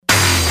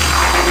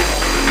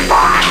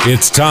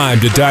It's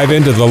time to dive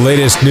into the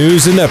latest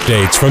news and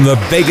updates from the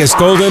Vegas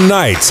Golden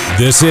Knights.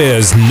 This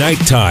is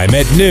Nighttime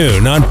at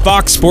Noon on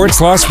Fox Sports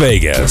Las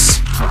Vegas.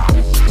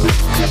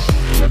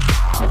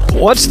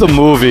 What's the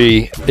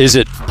movie? Is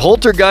it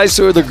Poltergeist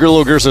or the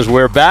Little Girl Says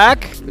We're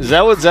Back? Is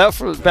that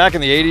for back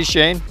in the 80s,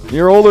 Shane?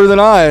 You're older than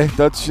I.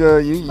 That's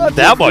you. Not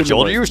that much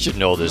older. You should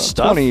know this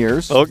stuff. 20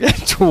 years. Okay,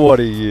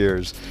 20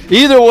 years.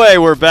 Either way,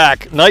 we're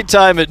back.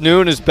 Nighttime at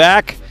Noon is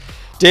back.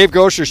 Dave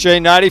Goucher,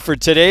 Shane Hnidy for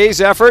today's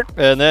effort.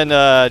 And then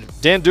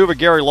Dan Duva,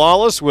 Gary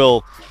Lawless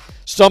will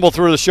stumble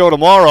through the show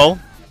tomorrow.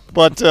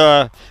 But,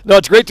 no,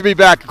 it's great to be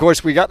back. Of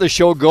course, we got the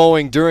show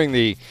going during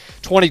the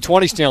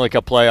 2020 Stanley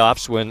Cup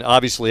Playoffs when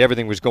obviously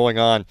everything was going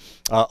on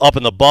up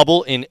in the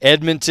bubble in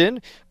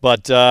Edmonton.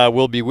 But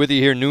we'll be with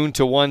you here noon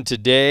to 1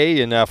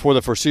 today and for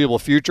the foreseeable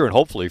future and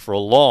hopefully for a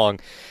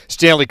long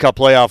Stanley Cup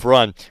playoff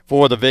run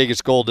for the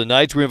Vegas Golden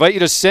Knights. We invite you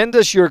to send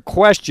us your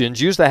questions.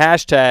 Use the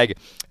hashtag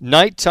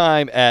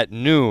Nighttime at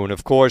Noon.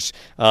 Of course,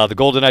 the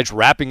Golden Knights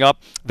wrapping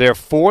up their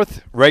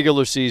fourth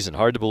regular season.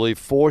 Hard to believe,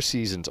 4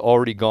 seasons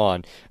already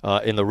gone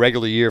in the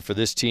regular year for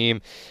this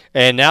team.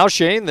 And now,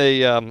 Shane,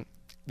 they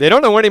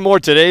don't know any more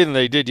today than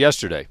they did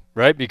yesterday,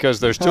 right? Because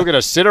they're still going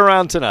to sit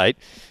around tonight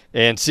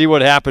and see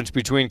what happens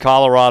between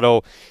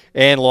Colorado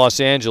and Los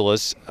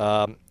Angeles.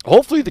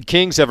 Hopefully the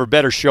Kings have a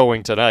better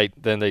showing tonight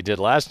than they did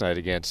last night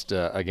against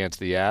the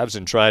Avs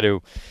and try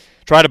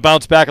to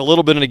bounce back a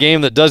little bit in a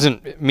game that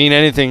doesn't mean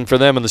anything for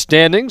them in the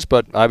standings,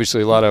 but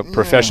obviously a lot of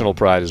professional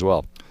pride as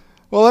well.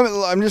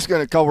 Well, I'm just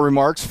going to couple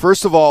remarks.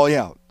 First of all,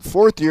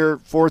 fourth year,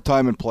 fourth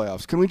time in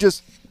playoffs. Can we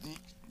just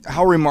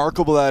how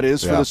remarkable that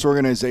is for this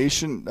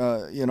organization?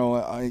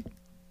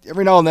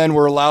 Every now and then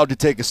we're allowed to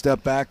take a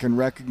step back and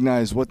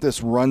recognize what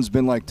this run's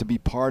been like to be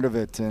part of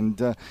it,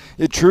 and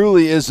it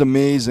truly is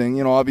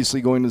amazing. Obviously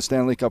going to the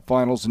Stanley Cup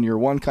Finals in year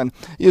one,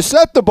 you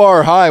set the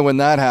bar high when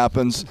that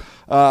happens,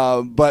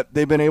 but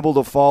they've been able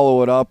to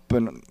follow it up,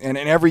 and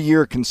every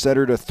year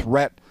considered a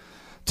threat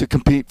to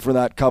compete for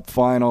that Cup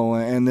final.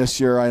 And this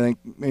year, I think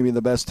maybe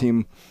the best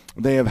team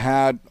they have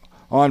had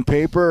on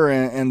paper,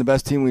 and the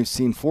best team we've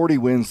seen. 40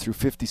 wins through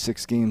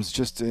 56 games,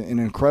 just an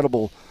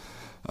incredible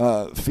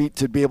feat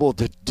to be able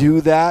to do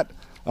that.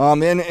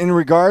 In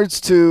regards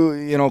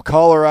to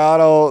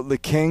Colorado, the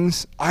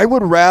Kings, I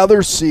would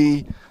rather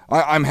see.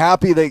 I'm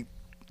happy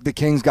the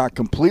Kings got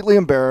completely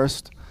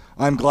embarrassed.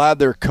 I'm glad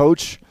their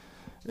coach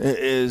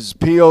is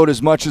PO'd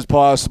as much as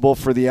possible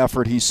for the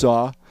effort he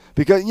saw.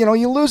 Because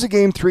you lose a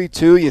game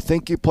 3-2, you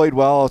think you played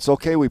well. It's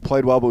okay, we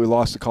played well, but we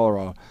lost to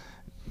Colorado.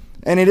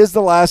 And it is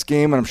the last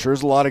game, and I'm sure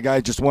there's a lot of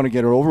guys just want to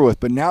get it over with.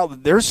 But now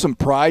there's some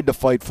pride to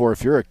fight for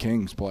if you're a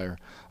Kings player.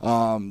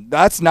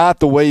 That's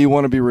not the way you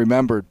want to be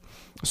remembered.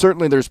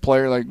 Certainly there's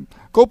players like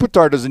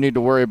Kopitar doesn't need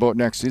to worry about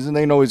next season.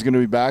 They know he's going to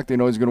be back. They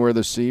know he's going to wear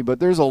the C. But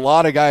there's a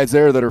lot of guys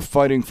there that are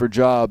fighting for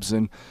jobs,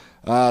 and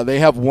they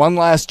have one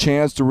last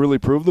chance to really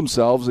prove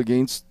themselves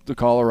against the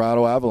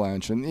Colorado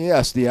Avalanche. And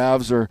yes, the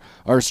Avs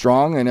are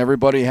strong, and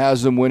everybody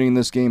has them winning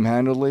this game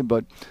handily.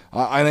 But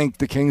I think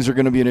the Kings are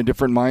going to be in a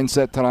different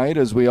mindset tonight,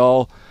 as we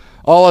all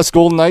us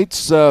Golden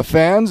Knights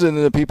fans and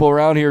the people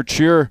around here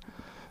cheer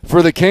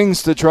for the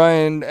Kings to try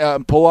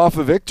and pull off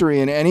a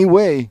victory in any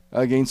way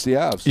against the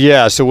Avs.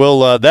 Yeah, so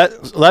we'll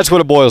that's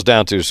what it boils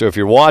down to. So if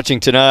you're watching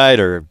tonight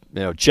or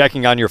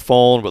checking on your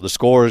phone what the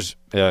score is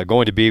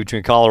going to be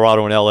between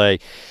Colorado and LA,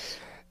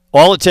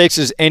 all it takes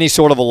is any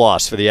sort of a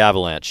loss for the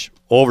Avalanche.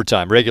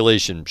 Overtime,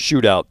 regulation,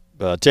 shootout,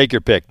 take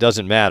your pick,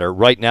 doesn't matter.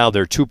 Right now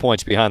they're 2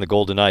 points behind the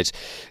Golden Knights.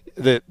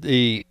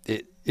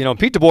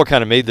 Pete DeBoer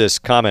kind of made this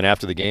comment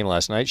after the game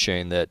last night,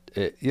 Shane, that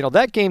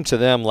that game to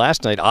them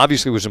last night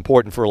obviously was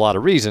important for a lot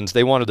of reasons.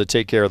 They wanted to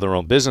take care of their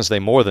own business. They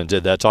more than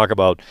did that. Talk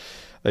about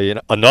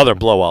another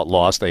blowout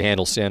loss. They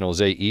handled San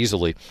Jose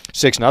easily,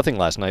 6-0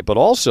 last night, but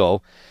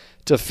also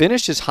to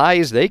finish as high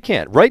as they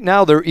can. Right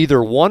now they're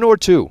either 1 or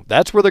 2.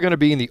 That's where they're going to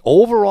be in the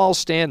overall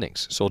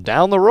standings. So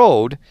down the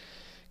road,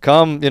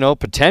 come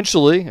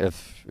potentially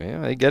if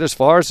they get as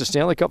far as the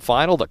Stanley Cup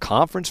final, the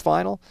conference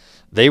final,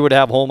 they would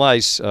have home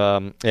ice,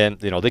 and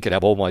they could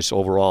have home ice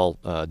overall,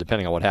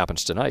 depending on what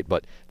happens tonight.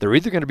 But they're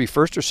either going to be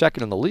first or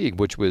second in the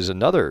league, which was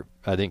another,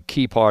 I think,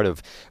 key part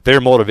of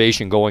their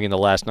motivation going into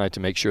last night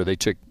to make sure they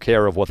took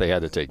care of what they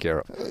had to take care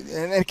of.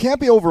 And it can't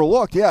be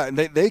overlooked. Yeah,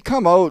 they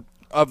come out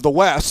of the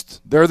West,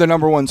 they're the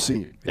number 1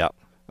 seed. Yeah.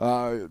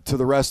 To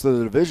the rest of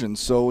the division.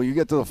 So you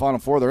get to the Final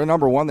Four, they're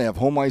number 1. They have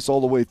home ice all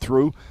the way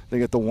through. They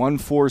get the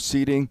 1-4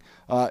 seeding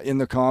in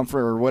the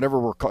conference or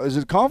whatever is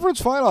it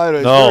conference final?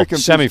 No,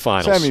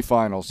 semifinals.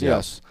 Semifinals, yeah.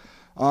 Yes.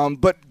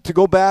 But to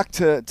go back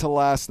to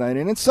last night,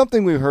 and it's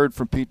something we heard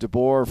from Pete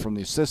DeBoer, from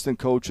the assistant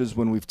coaches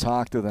when we've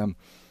talked to them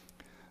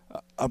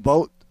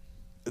about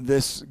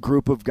this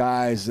group of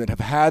guys that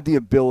have had the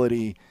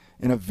ability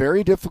in a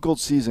very difficult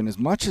season, as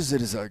much as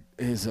it is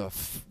a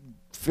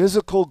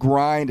physical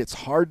grind. It's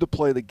hard to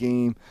play the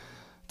game,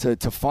 to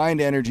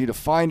find energy, to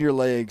find your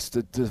legs,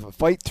 to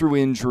fight through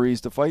injuries,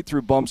 to fight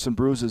through bumps and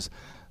bruises.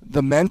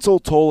 The mental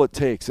toll it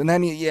takes. And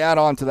then you add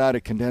on to that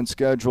a condensed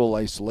schedule,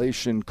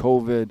 isolation,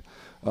 COVID,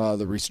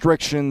 the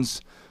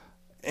restrictions,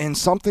 and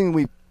something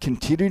we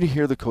continue to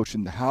hear the coach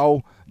and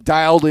how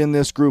dialed in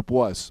this group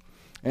was.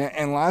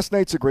 And last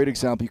night's a great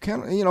example. You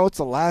can't, it's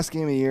the last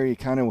game of the year.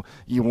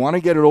 You want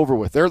to get it over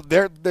with.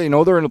 They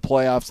know they're in the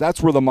playoffs.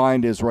 That's where the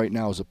mind is right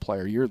now as a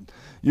player.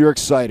 You're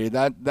excited.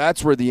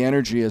 That's where the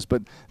energy is.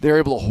 But they're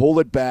able to hold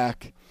it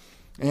back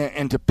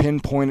and to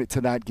pinpoint it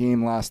to that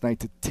game last night,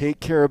 to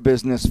take care of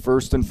business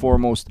first and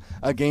foremost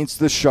against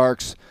the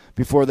Sharks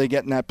before they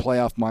get in that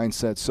playoff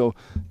mindset. So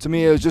to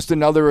me, it was just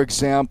another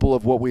example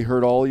of what we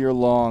heard all year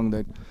long,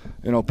 that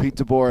Pete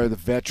DeBoer, the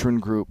veteran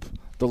group,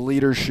 the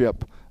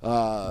leadership,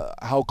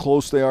 how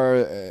close they are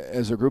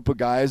as a group of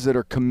guys that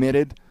are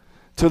committed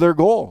to their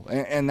goal,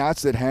 and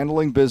that's it,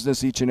 handling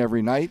business each and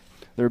every night,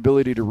 their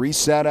ability to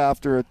reset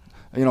after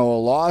a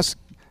loss,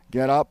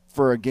 get up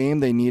for a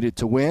game they needed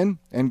to win,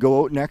 and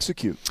go out and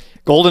execute.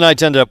 Golden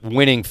Knights ended up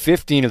winning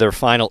 15 of their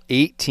final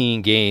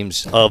 18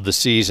 games of the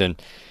season.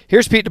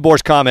 Here's Pete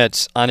DeBoer's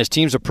comments on his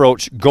team's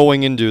approach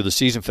going into the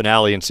season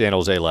finale in San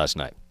Jose last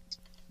night.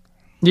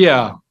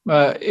 Yeah,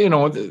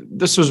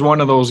 this was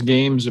one of those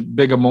games, a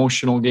big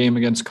emotional game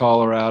against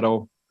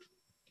Colorado.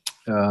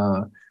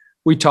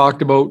 We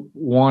talked about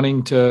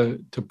wanting to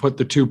put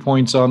the 2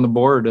 points on the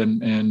board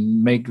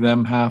and make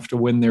them have to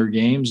win their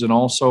games, and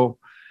also,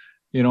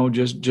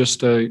 just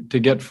to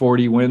get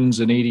 40 wins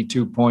and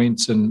 82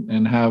 points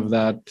and have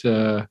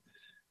that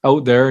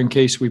out there in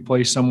case we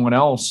play someone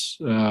else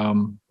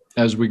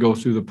as we go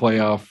through the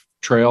playoff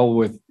trail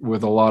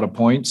with a lot of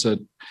points that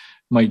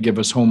might give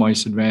us home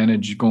ice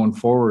advantage going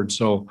forward.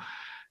 So,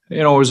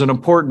 it was an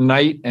important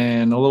night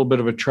and a little bit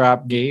of a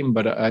trap game,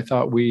 but I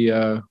thought we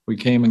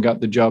came and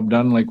got the job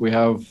done like we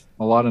have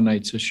a lot of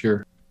nights this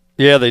year.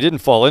 Yeah, they didn't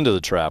fall into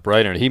the trap,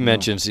 right? And he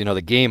mentions,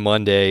 the game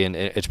Monday, and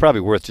it's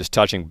probably worth just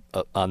touching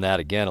on that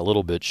again a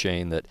little bit,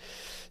 Shane, that,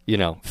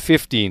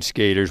 15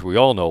 skaters, we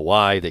all know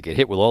why. They get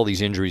hit with all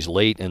these injuries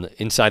late and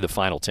inside the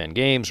final 10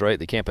 games, right?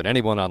 They can't put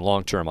anyone on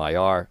long-term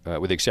IR,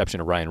 with the exception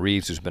of Ryan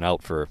Reeves, who's been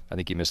out for, I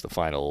think he missed the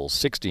final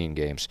 16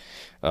 games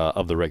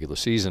of the regular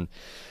season.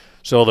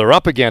 So they're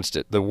up against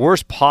it. The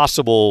worst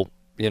possible,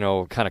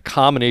 kind of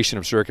combination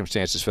of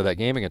circumstances for that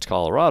game against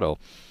Colorado.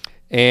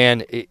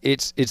 And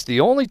it's the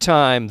only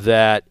time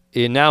that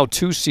in now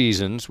 2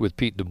 seasons with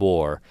Pete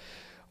DeBoer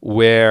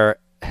where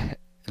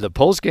the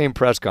post-game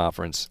press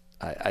conference,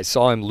 I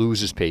saw him lose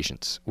his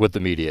patience with the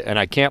media, and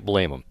I can't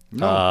blame him.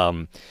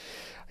 No.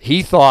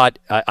 He thought,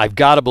 I've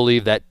got to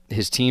believe that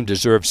his team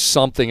deserved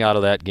something out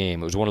of that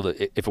game. It was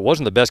if it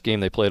wasn't the best game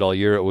they played all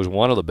year, it was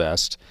one of the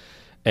best.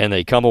 And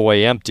they come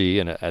away empty,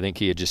 and I think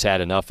he had just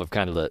had enough of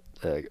kind of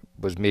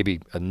was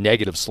maybe a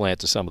negative slant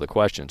to some of the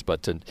questions.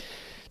 But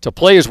to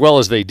play as well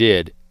as they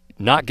did,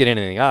 not get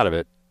anything out of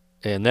it,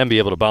 and then be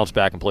able to bounce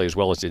back and play as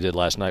well as they did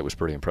last night was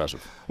pretty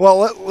impressive.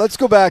 Well, let's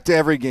go back to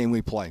every game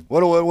we play. What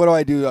do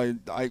I do?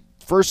 I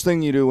first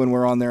thing you do when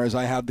we're on there is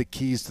I have the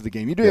keys to the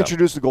game. You do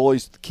introduce the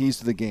goalies, the keys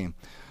to the game.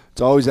 It's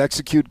always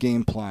execute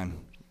game plan,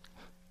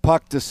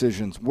 puck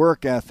decisions,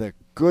 work ethic,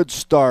 good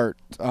start,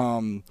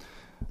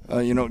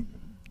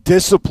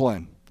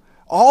 discipline.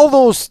 All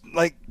those,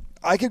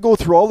 I could go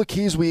through all the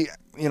keys we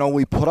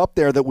put up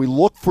there that we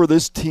look for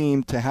this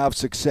team to have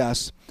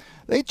success.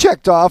 They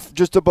checked off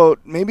just about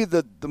maybe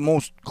the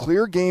most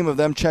clear game of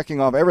them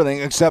checking off everything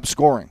except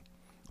scoring.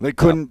 They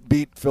couldn't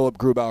beat Philip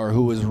Grubauer,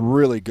 who was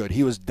really good.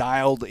 He was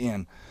dialed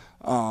in.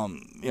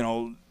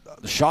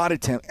 The shot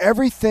attempt,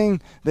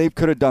 everything they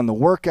could have done. The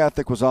work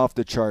ethic was off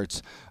the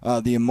charts.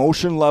 The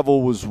emotion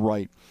level was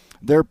right.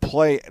 Their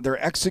play, their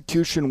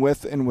execution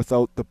with and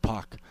without the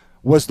puck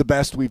was the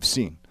best we've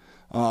seen.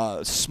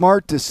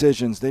 Smart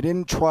decisions. They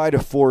didn't try to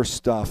force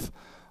stuff.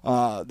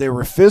 They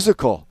were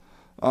physical.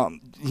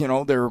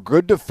 They were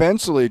good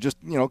defensively. Just,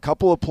 a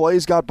couple of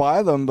plays got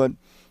by them, but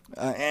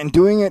and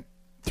doing it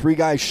 3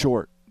 guys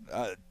short.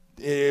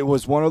 It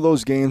was one of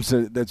those games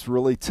that's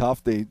really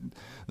tough.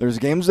 There's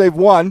games they've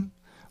won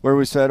where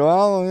we said,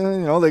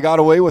 well, they got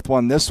away with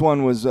one. This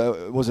one was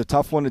a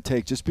tough one to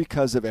take just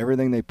because of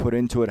everything they put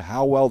into it.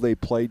 How well they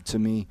played, to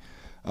me,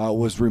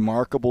 was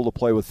remarkable to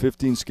play with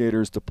 15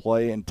 skaters, to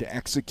play and to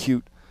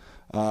execute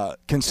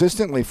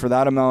consistently for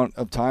that amount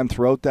of time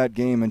throughout that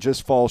game and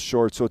just fall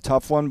short. So a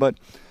tough one, but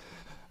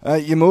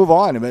you move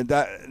on. I mean,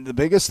 the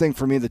biggest thing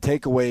for me, the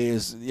takeaway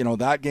is,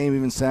 that game,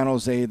 even San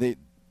Jose,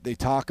 they've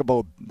talked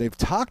about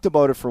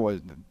it for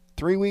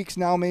 3 weeks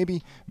now,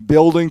 maybe,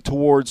 building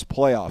towards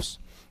playoffs.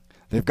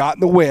 They've gotten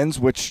the wins,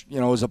 which,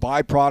 is a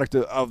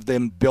byproduct of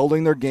them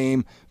building their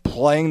game,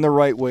 playing the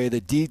right way, the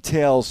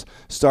details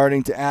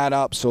starting to add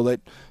up so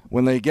that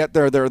when they get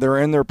there, they're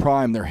in their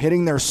prime. They're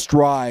hitting their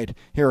stride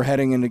here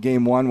heading into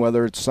game 1,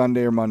 whether it's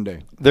Sunday or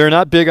Monday. They're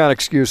not big on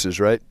excuses,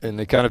 right? And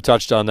they kind of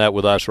touched on that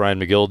with us. Ryan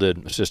McGill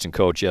did, assistant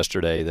coach,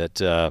 yesterday,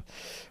 that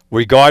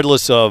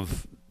regardless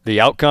of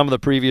the outcome of the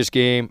previous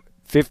game,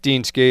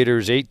 15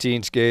 skaters,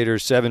 18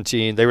 skaters,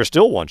 17, they were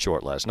still one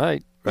short last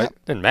night. Right? Yep.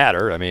 Didn't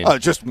matter. I mean,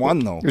 just one,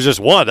 though. It was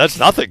just one. That's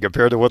nothing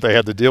compared to what they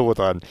had to deal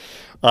with on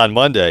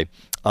Monday.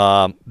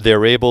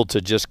 They're able to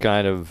just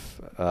kind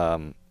of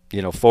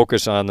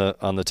focus on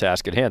the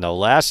task at hand. Now,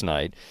 last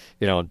night,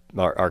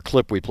 our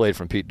clip we played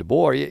from Pete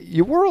DeBoer,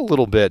 you were a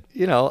little bit,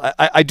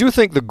 I do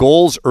think the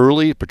goals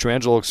early,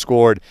 Pietrangelo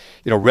scored,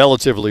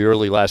 relatively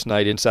early last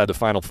night inside the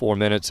final 4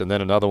 minutes, and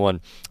then another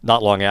one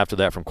not long after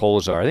that from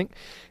Kolizar. I think,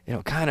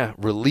 kind of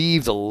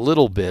relieved a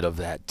little bit of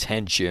that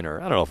tension, or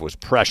I don't know if it was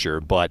pressure,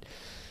 but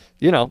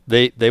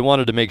they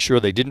wanted to make sure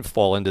they didn't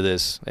fall into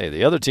this. Hey,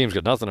 the other team's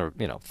got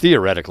nothing,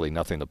 theoretically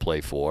nothing to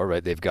play for,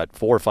 right? They've got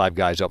 4 or 5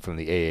 guys up from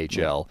the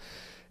AHL.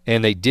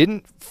 And they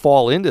didn't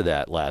fall into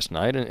that last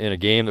night in a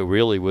game that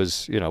really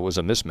was, was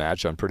a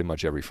mismatch on pretty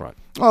much every front.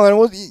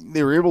 Well,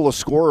 they were able to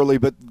score early,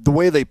 but the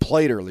way they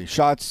played early,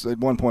 shots at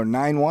one point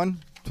 9-1.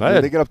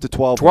 They get up to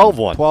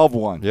 12-1.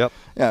 12-1. Yep.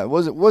 Yeah, it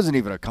wasn't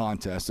even a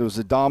contest. It was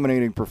a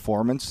dominating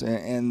performance,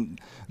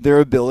 and their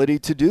ability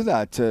to do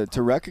that,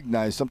 to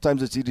recognize.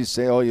 Sometimes it's easy to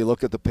say, you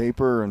look at the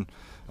paper and,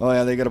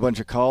 they got a bunch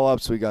of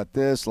call-ups. We got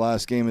this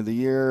last game of the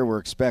year. We're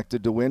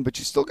expected to win, but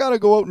you still got to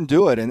go out and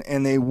do it,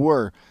 and they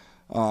were.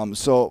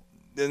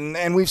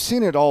 And we've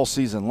seen it all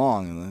season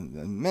long. And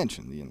I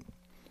mentioned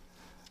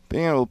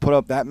being able to put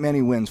up that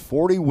many wins,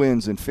 40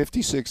 wins in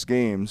 56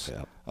 games.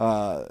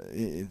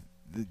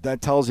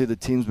 That tells you the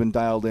team's been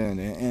dialed in.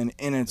 And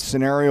in a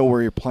scenario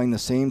where you're playing the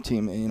same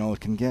team, it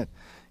can get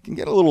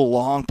a little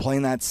long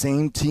playing that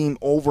same team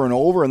over and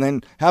over, and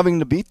then having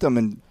to beat them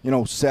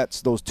in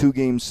sets, those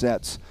 2-game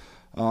sets.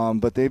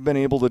 But they've been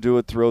able to do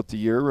it throughout the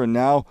year, and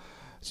now.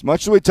 As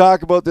much as we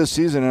talk about this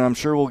season, and I'm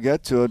sure we'll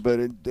get to it, but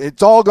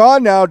it's all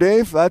gone now,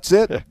 Dave. That's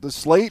it. The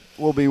slate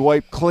will be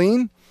wiped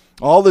clean.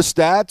 All the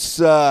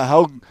stats,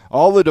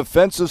 all the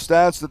defensive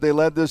stats that they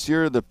led this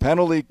year, the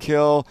penalty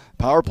kill,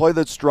 power play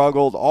that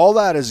struggled, all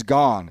that is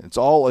gone. It's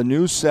all a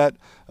new set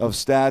of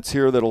stats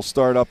here that'll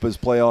start up as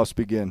playoffs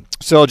begin.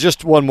 So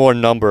just one more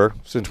number,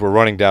 since we're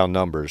running down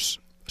numbers.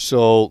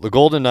 So the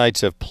Golden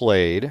Knights have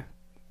played,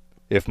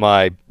 if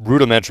my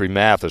rudimentary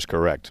math is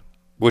correct,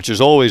 which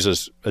is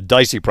always a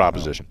dicey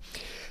proposition.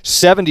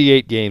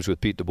 78 games with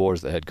Pete DeBoer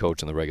as the head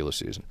coach in the regular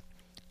season.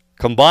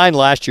 Combined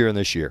last year and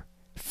this year,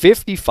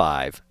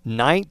 55,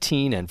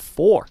 19, and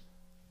 4.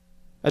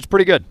 That's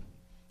pretty good.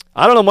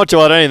 I don't know much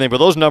about anything, but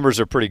those numbers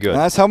are pretty good.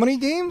 That's how many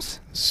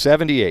games?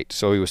 78.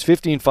 So he was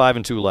 15, 5,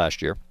 and 2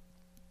 last year.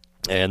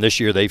 And this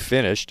year they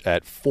finished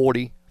at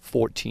 40,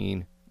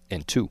 14,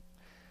 and 2.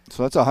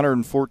 So that's a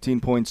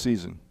 114-point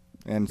season.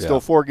 And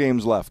still 4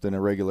 games left in a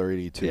regular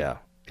 82. Yeah,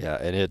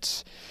 and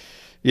it's...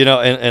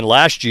 and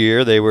last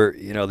year they were,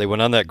 they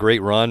went on that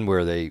great run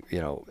where they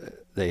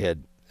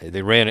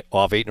ran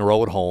off 8 in a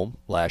row at home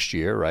last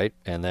year, right?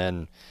 And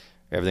then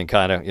everything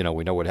kind of,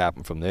 we know what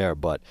happened from there.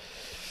 But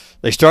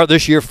they start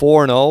this year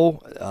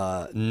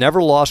 4-0,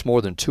 never lost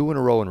more than 2 in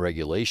a row in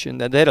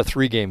regulation. And they had a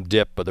 3-game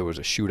dip, but there was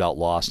a shootout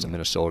loss to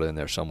Minnesota in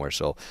there somewhere.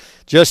 So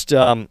just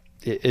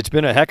it's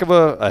been a heck of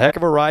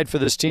a ride for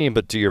this team.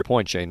 But to your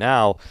point, Shane,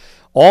 now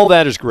all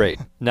that is great.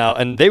 Now,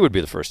 and they would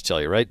be the first to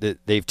tell you, right, that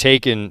they've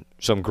taken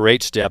some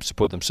great steps to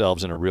put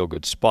themselves in a real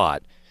good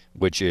spot,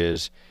 which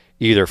is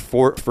either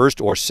first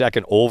or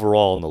second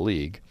overall in the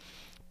league.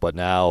 But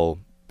now,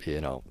 I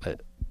don't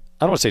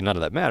want to say none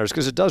of that matters,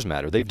 because it does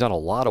matter. They've done a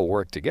lot of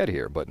work to get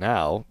here. But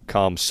now,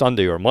 come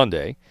Sunday or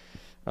Monday,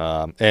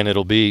 and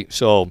it'll be –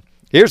 so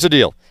here's the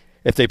deal.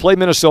 If they play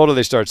Minnesota,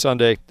 they start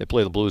Sunday. They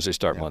play the Blues, they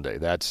start Monday.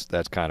 That's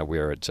kind of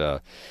where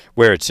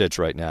it sits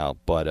right now.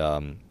 But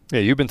yeah,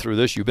 you've been through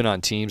this. You've been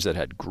on teams that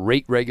had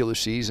great regular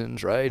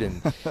seasons, right?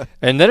 And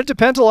and then it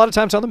depends a lot of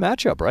times on the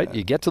matchup, right?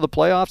 You get to the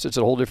playoffs, it's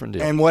a whole different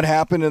deal. And what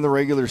happened in the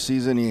regular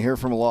season, you hear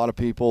from a lot of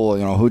people,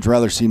 who'd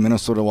rather see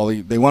Minnesota. Well,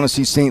 they want to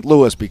see St.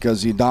 Louis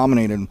because he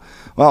dominated.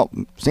 Well,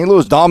 St.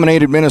 Louis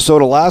dominated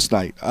Minnesota last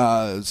night.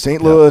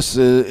 St. Louis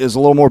is a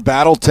little more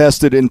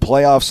battle-tested in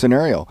playoff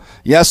scenario.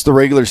 Yes, the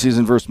regular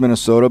season versus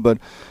Minnesota, but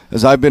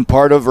as I've been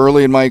part of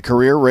early in my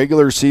career,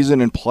 regular season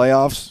and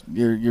playoffs,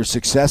 your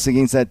success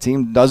against that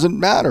team doesn't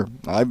matter.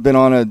 I've been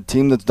on a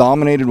team that's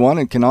dominated one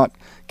and cannot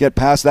get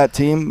past that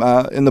team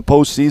in the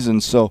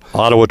postseason. So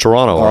Ottawa,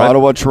 Toronto, right?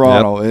 Ottawa,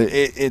 Toronto. Yep.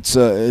 It's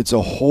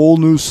a whole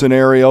new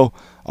scenario.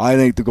 I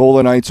think the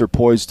Golden Knights are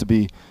poised to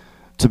be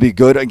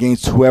good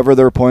against whoever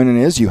their opponent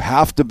is. You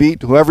have to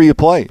beat whoever you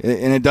play,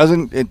 and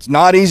it's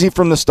not easy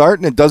from the start,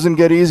 and it doesn't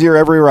get easier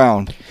every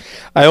round.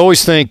 I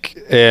always think,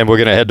 and we're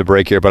going to head to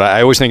break here, but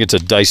I always think it's a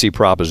dicey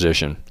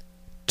proposition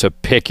to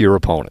pick your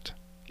opponent.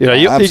 You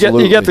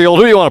get the old,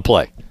 who do you want to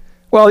play?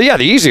 Well, yeah,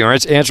 the easy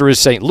answer is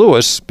St.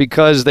 Louis,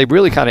 because they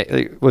really kind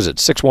of, was it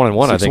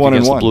 6-1-1, I think,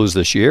 against the Blues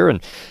this year,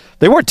 and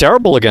they weren't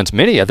terrible against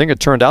Minnie. I think it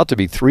turned out to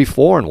be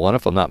 3-4-1,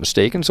 if I'm not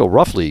mistaken, so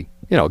roughly,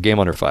 a game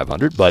under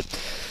 500, but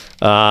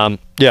I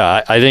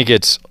think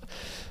it's,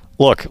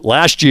 look,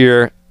 last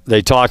year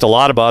they talked a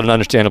lot about, and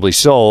understandably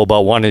so,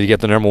 about wanting to get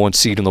the number 1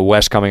 seed in the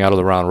West coming out of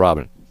the round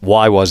robin.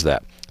 Why was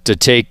that? To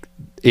take,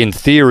 in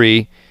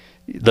theory,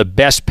 the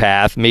best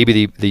path,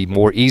 maybe the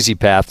more easy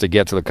path to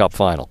get to the Cup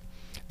final.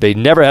 They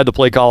never had to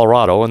play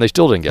Colorado, and they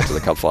still didn't get to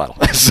the Cup final.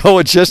 So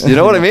it's just, you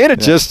know what I mean? It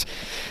just,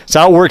 That's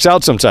how it works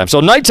out sometimes. So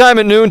nighttime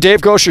at noon,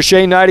 Dave Goucher,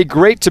 Shane Hnidy.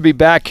 Great to be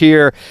back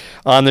here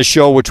on the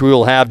show, which we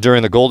will have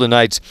during the Golden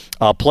Knights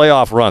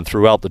playoff run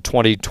throughout the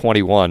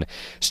 2021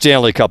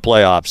 Stanley Cup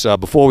Playoffs.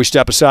 Before we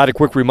step aside, a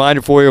quick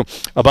reminder for you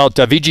about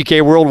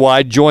VGK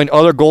Worldwide. Join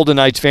other Golden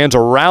Knights fans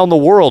around the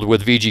world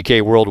with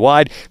VGK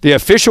Worldwide, the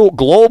official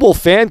global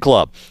fan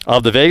club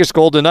of the Vegas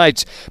Golden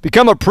Knights.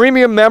 Become a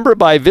premium member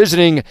by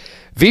visiting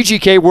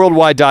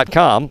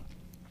VGKWorldwide.com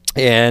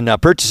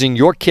and purchasing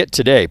your kit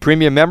today.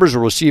 Premium members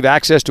will receive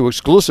access to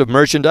exclusive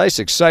merchandise,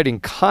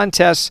 exciting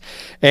contests,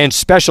 and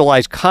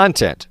specialized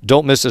content.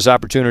 Don't miss this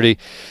opportunity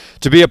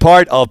to be a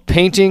part of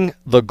painting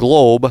the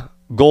globe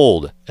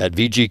gold at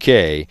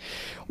VGK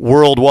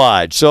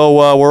Worldwide.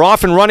 So we're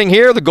off and running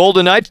here. The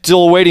Golden Knights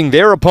still awaiting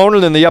their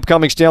opponent in the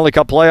upcoming Stanley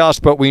Cup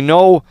playoffs, but we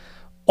know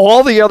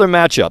all the other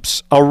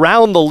matchups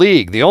around the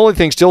league. The only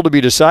thing still to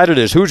be decided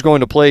is who's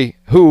going to play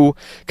who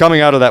coming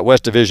out of that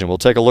West Division. We'll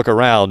take a look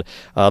around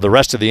the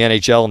rest of the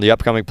NHL in the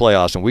upcoming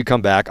playoffs, and we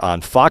come back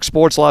on Fox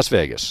Sports Las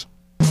Vegas.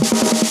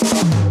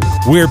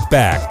 We're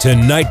back to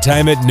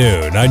nighttime at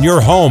noon on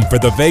your home for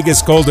the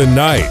Vegas Golden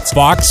Knights,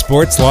 Fox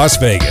Sports Las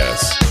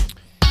Vegas.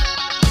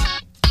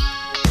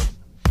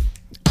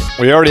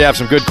 We already have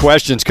some good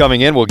questions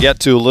coming in. We'll get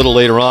to a little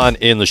later on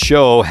in the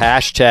show.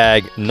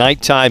 Hashtag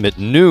nighttime at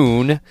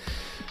noon.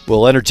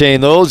 We'll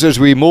entertain those as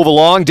we move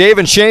along. Dave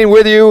and Shane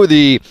with you.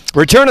 The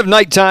return of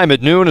nighttime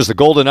at noon as the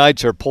Golden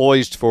Knights are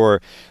poised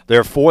for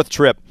their fourth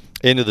trip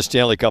into the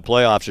Stanley Cup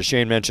playoffs. As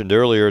Shane mentioned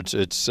earlier, it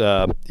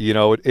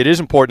is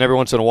important every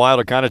once in a while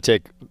to kind of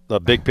take a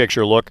big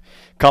picture look.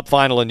 Cup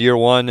final in year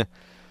one.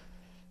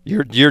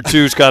 Year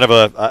two's kind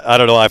of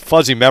a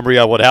fuzzy memory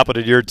on what happened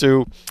in year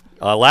two.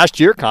 Last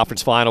year,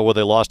 conference final where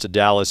they lost to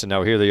Dallas, and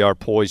now here they are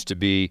poised to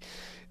be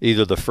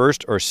either the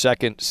first or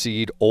second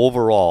seed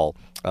overall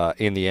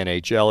in the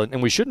NHL.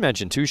 And we should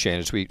mention, too, Shane,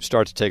 as we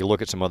start to take a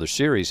look at some other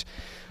series,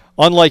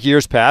 unlike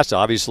years past,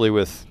 obviously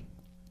with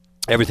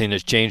everything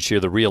that's changed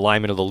here, the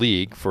realignment of the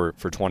league for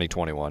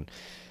 2021.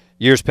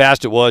 Years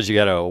past it was you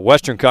got a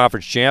Western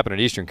Conference champ and an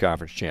Eastern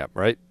Conference champ,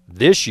 right?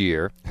 This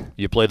year,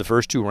 you play the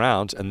first two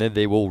rounds, and then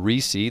they will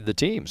reseed the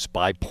teams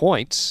by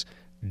points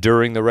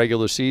during the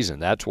regular season.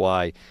 That's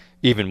why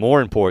even more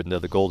important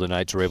that the Golden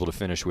Knights are able to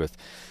finish with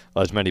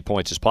as many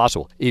points as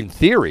possible. In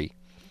theory,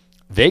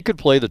 they could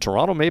play the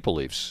Toronto Maple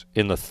Leafs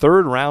in the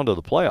third round of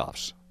the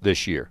playoffs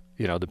this year,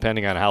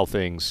 depending on how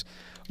things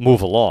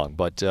move along.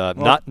 But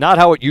not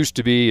how it used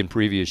to be in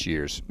previous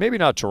years. Maybe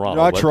not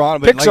Toronto.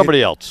 But pick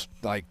somebody else.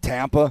 Like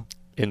Tampa.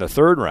 In the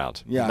third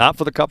round. Yeah. Not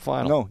for the Cup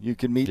final. No, you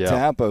can meet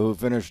Tampa, who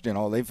finished,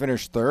 they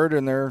finished third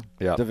in their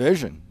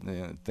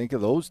division. Think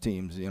of those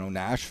teams.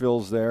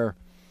 Nashville's there.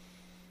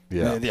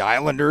 Yeah. The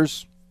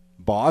Islanders,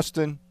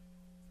 Boston.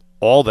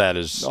 All that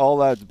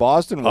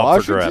Boston,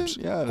 Washington, for grabs.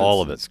 Yeah,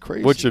 all of it. It's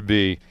crazy. Which would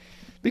be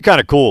kind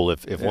of cool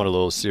if one of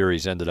those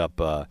series ended up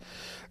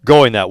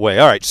going that way.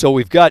 All right, so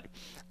we've got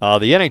the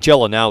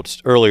NHL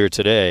announced earlier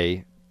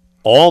today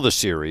all the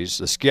series,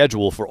 the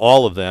schedule for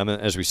all of them.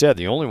 And as we said,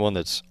 the only one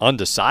that's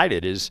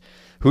undecided is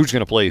who's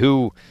going to play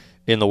who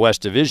in the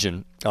West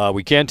Division.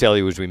 We can tell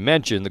you, as we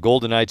mentioned, the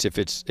Golden Knights, if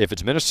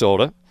it's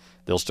Minnesota,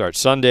 they'll start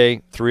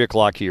Sunday, 3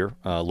 o'clock here,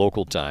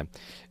 local time.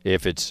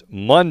 If it's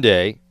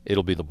Monday,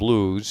 it'll be the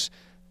Blues,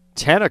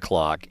 10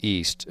 o'clock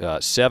East,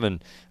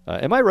 7.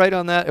 Am I right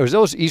on that? Or is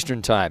those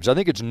Eastern times? I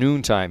think it's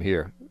noon time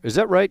here. Is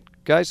that right,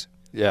 guys?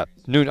 Yeah,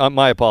 noon.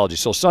 My apologies.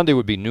 So Sunday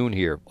would be noon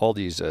here. All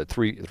these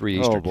 3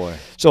 Eastern. Oh, boy.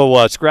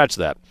 So scratch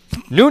that.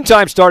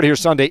 Noontime start here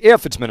Sunday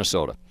if it's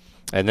Minnesota.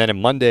 And then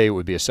on Monday it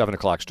would be a 7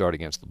 o'clock start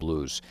against the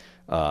Blues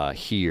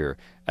here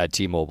at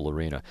T-Mobile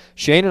Arena.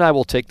 Shane and I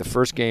will take the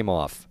first game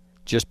off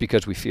just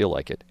because we feel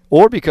like it,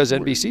 or because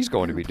NBC's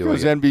going to be doing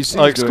it. Because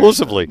NBC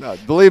exclusively. No,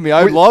 believe me,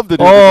 I'd love to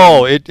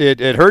do it.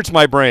 It hurts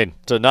my brain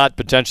to not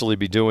potentially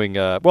be doing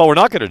we're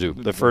not going to do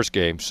the first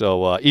game,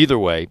 so either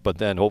way, but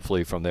then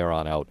hopefully from there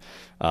on out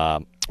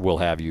we'll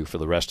have you for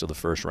the rest of the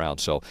first round.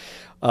 So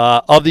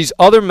of these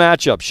other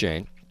matchups,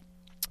 Shane,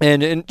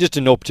 and just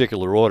in no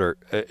particular order,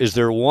 is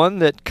there one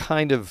that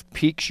kind of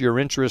piques your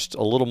interest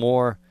a little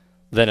more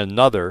than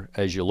another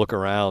as you look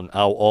around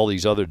how all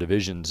these other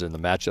divisions and the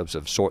matchups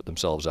have sort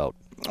themselves out?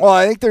 Well,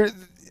 I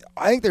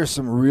think there's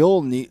some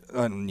real neat.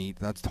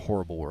 That's the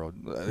horrible word.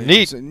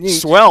 Neat.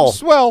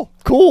 Swell.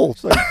 Cool.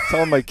 It's like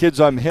telling my kids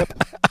I'm hip.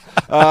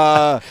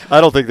 I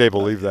don't think they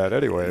believe that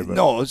anyway. But.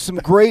 No, it's some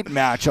great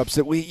matchups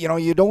that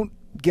you don't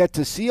get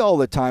to see all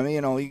the time.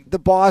 The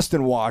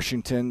Boston,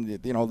 Washington.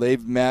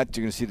 They've met.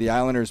 You're going to see the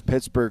Islanders,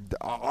 Pittsburgh.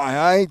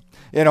 I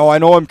know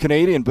I'm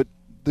Canadian, but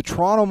the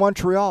Toronto,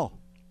 Montreal.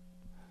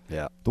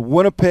 Yeah. The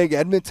Winnipeg,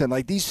 Edmonton,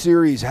 these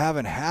series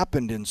haven't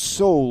happened in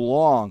so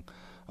long.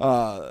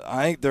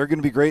 I think they're going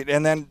to be great.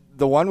 And then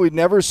the one we've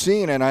never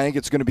seen, and I think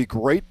it's going to be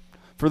great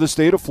for the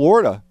state of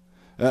Florida.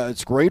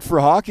 It's great for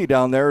hockey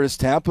down there, is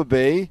Tampa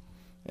Bay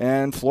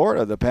and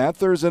Florida. The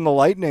Panthers and the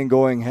Lightning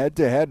going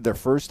head-to-head, their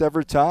first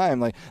ever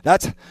time.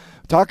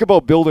 Talk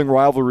about building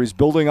rivalries,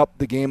 building up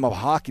the game of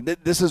hockey.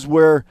 This is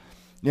where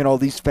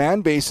these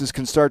fan bases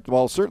can start.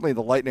 Well, certainly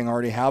the Lightning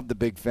already have the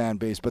big fan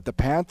base, but the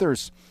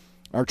Panthers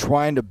are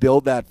trying to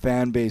build that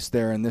fan base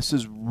there, and this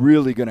is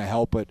really going to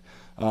help it.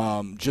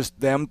 Just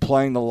them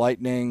playing the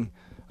Lightning,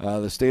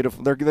 the state of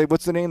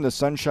what's the name? The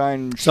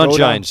Sunshine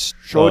Showdown.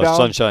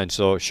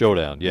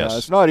 Showdown. Yes,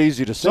 it's not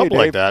easy to say. Something Dave.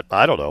 like that.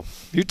 I don't know.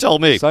 You tell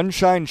me.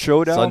 Sunshine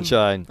Showdown.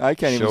 Sunshine. I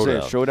can't even say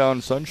it.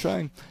 Showdown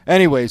Sunshine.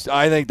 Anyways,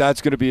 I think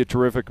that's going to be a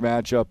terrific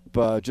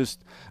matchup.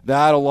 Just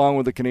that, along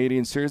with the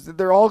Canadian series,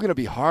 they're all going to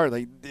be hard.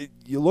 Like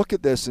you look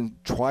at this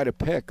and try to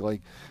pick.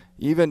 Like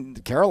even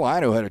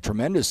Carolina, who had a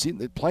tremendous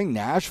season, playing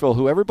Nashville,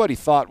 who everybody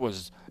thought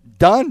was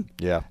done.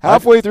 Yeah.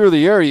 Halfway through the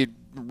year, you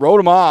wrote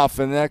them off,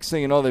 and the next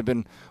thing you know, they've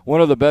been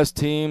one of the best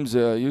teams.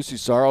 UC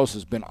Saros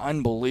has been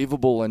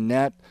unbelievable in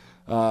net.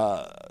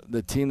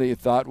 The team that you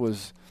thought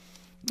was,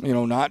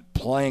 not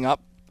playing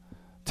up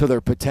to their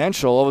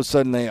potential, all of a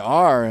sudden they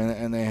are,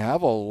 and they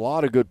have a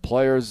lot of good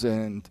players,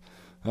 and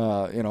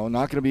not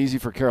going to be easy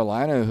for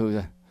Carolina,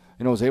 who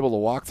was able to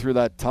walk through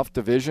that tough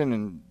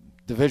division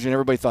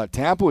everybody thought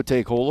Tampa would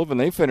take hold of, and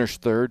they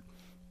finished third.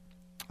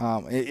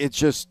 It's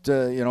just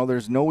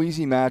there's no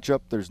easy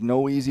matchup, there's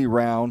no easy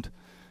round.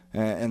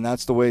 And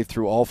that's the way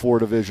through all four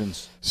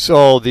divisions.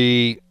 So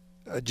I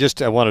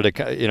wanted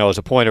to, as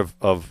a point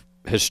of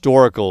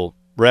historical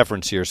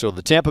reference here. So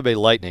the Tampa Bay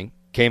Lightning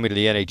came into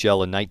the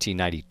NHL in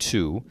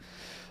 1992.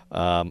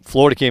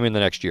 Florida came in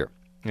the next year.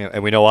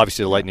 And we know,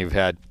 obviously, the Lightning have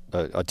had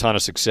a ton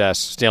of success.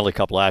 Stanley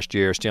Cup last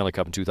year, Stanley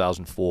Cup in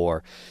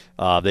 2004.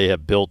 They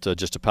have built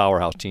just a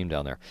powerhouse team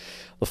down there.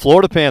 The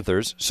Florida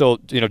Panthers, so,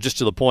 just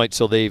to the point,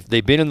 so they've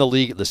been in the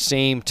league at the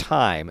same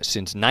time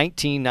since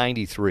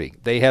 1993.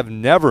 They have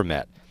never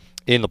met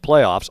in the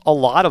playoffs. A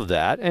lot of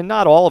that, and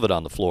not all of it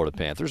on the Florida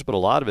Panthers, but a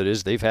lot of it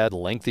is they've had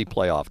lengthy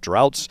playoff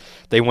droughts.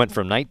 They went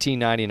from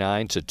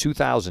 1999 to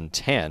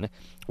 2010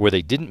 where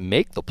they didn't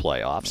make the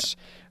playoffs.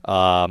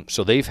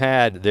 So they've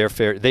had their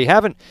fair. They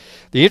haven't.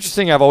 The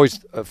interesting thing I've always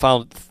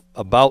found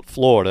about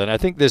Florida, and I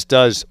think this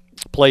does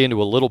play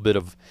into a little bit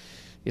of,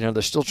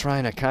 they're still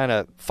trying to kind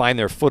of find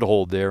their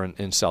foothold there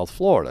in South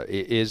Florida,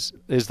 is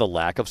the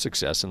lack of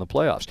success in the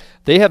playoffs.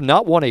 They have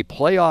not won a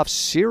playoff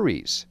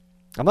series.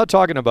 I'm not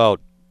talking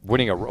about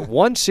winning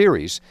one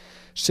series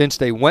since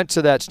they went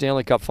to that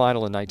Stanley Cup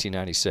final in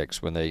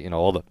 1996 when they,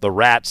 all the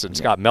Rats and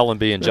Scott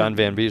Mellenby and John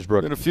Van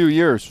Beesbrook. In a few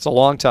years. It's a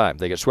long time.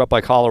 They get swept by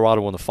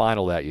Colorado in the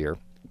final that year,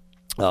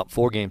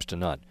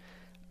 4-0.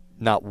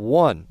 Not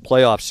one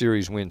playoff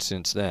series win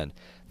since then.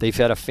 They've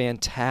had a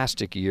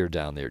fantastic year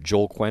down there.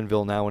 Joel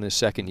Quenneville now in his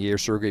second year.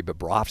 Sergei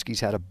Bobrovsky's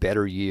had a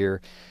better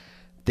year.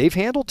 They've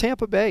handled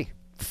Tampa Bay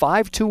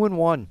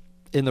 5-2-1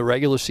 in the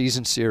regular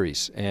season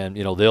series, and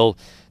they'll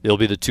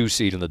be the 2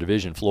 seed in the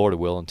division. Florida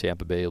will, and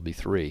Tampa Bay will be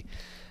 3.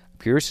 I'm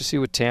curious to see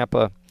what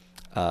Tampa.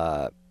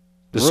 The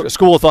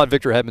school thought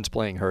Victor Hedman's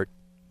playing hurt,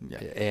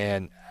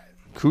 and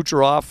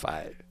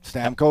Kucherov.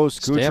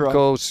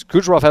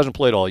 Kucherov hasn't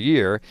played all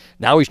year.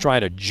 Now he's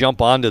trying to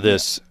jump onto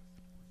this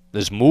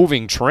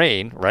moving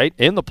train, right,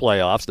 in the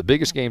playoffs, the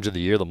biggest games of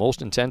the year, the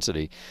most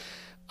intensity.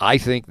 I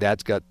think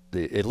that's got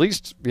at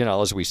least,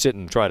 as we sit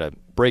and try to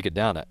break it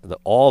down,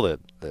 all the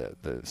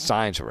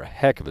signs for a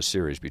heck of a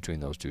series between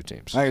those two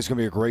teams. I think it's going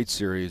to be a great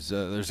series.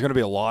 There's going to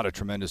be a lot of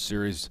tremendous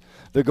series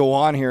that go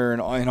on here in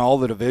all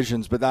the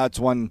divisions, but that's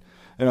one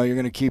you're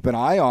going to keep an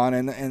eye on,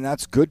 and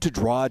that's good to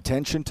draw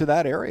attention to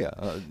that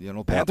area.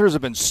 Panthers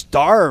have been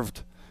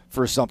starved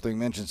for something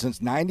mentioned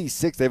since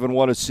 '96. They haven't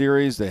won a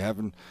series. They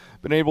haven't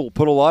been able to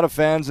put a lot of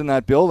fans in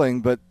that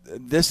building, but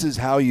this is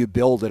how you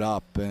build it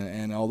up.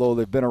 And although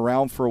they've been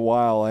around for a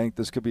while, I think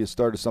this could be a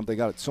start of something. They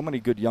got so many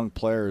good young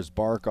players: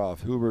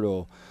 Barkov,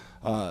 Huberdeau.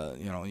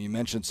 You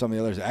mentioned some of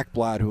the others.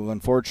 Ekblad, who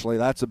unfortunately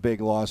that's a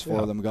big loss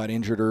for them. Got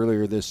injured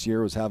earlier this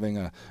year. Was having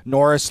a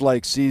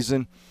Norris-like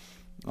season.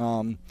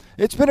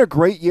 It's been a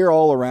great year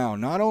all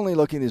around. Not only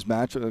looking at these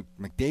matchups,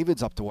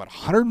 McDavid's up to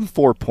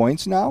 104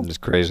 points now. It's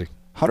crazy.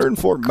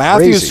 104.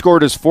 Matthews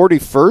scored his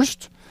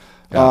 41st.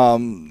 Yeah.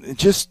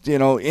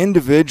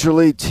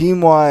 Individually,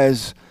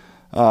 team-wise,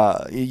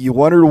 you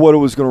wondered what it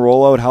was going to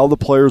roll out, how the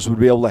players would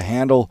be able to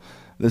handle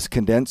this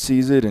condensed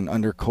season and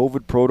under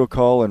COVID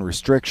protocol and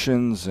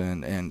restrictions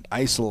and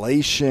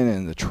isolation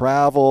and the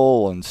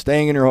travel and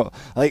staying in your home,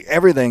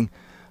 everything.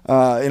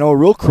 A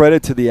real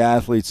credit to the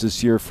athletes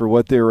this year for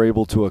what they were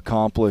able to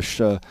accomplish.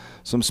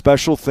 Some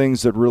special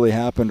things that really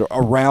happened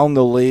around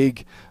the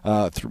league,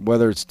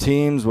 whether it's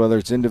teams, whether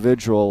it's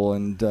individual,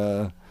 and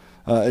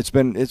it's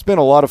been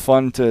a lot of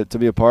fun to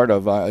be a part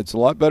of. It's a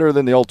lot better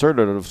than the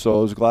alternative, so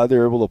I was glad they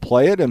were able to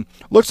play it. And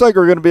looks like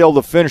we're going to be able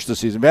to finish the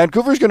season.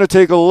 Vancouver's going to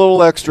take a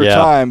little extra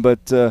time,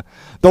 but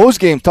those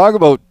games, talk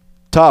about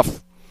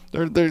tough.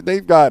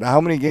 They've got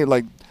how many games?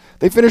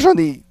 They finish on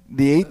the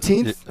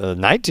 18th?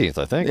 19th,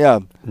 I think. Yeah.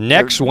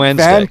 Next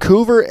Wednesday.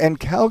 Vancouver and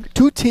Calgary,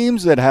 2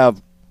 teams that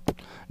have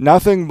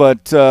nothing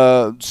but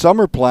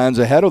summer plans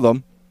ahead of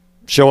them.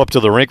 Show up to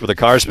the rink with the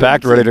cars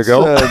packed, ready to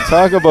go.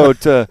 Talk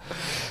about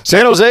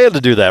San Jose had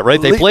to do that,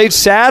 right? They played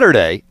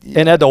Saturday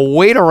and had to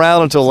wait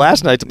around until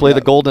last night to play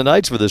the Golden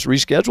Knights for this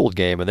rescheduled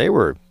game, and they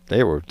were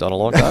done a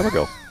long time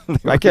ago.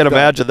 I can't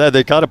imagine that.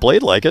 They kind of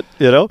played like it,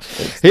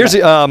 Here's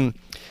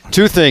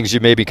Two things you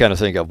maybe kind of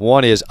think of.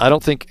 One is I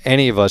don't think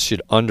any of us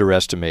should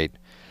underestimate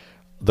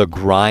the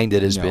grind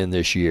that has been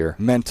this year.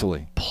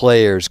 Mentally.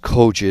 Players,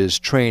 coaches,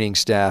 training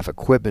staff,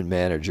 equipment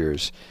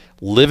managers,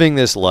 living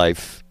this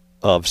life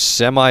of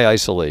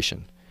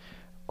semi-isolation,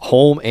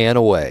 home and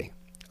away.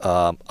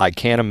 I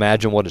can't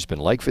imagine what it's been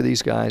like for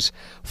these guys.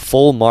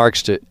 Full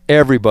marks to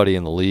everybody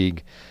in the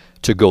league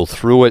to go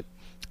through it,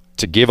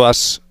 to give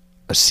us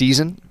a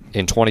season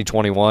in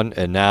 2021,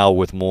 and now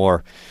with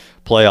more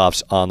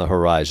playoffs on the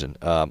horizon.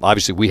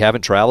 Obviously, we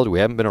haven't traveled. We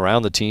haven't been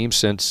around the team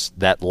since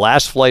that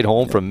last flight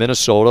home from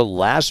Minnesota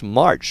last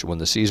March when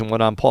the season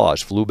went on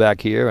pause. Flew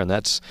back here, and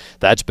that's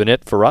been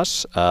it for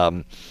us.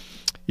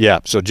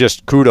 So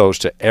just kudos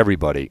to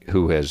everybody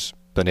who has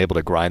been able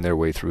to grind their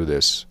way through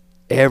this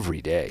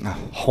every day,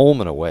 home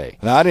and away.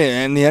 That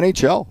and the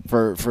NHL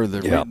for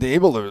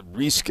able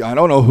to I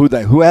don't know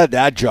who had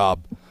that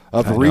job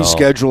of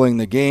rescheduling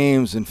the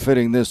games and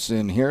fitting this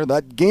in here.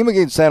 That game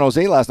against San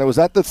Jose last night, was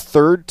that the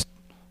third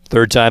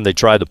time they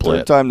tried to play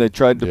Third time they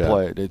tried to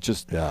play it. It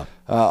just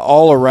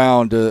all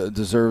around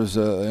deserves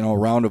a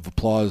round of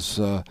applause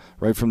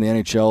right from the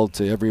NHL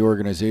to every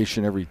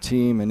organization, every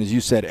team, and as you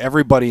said,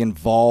 everybody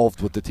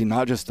involved with the team,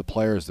 not just the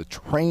players, the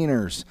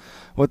trainers,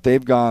 what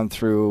they've gone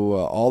through,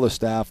 all the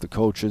staff, the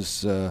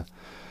coaches.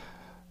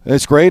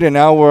 It's great, and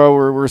now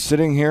we're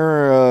sitting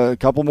here a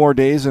couple more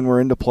days, and we're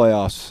into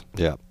playoffs.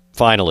 Yeah,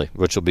 finally,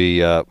 which will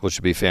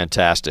be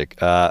fantastic.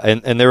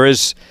 And there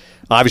is.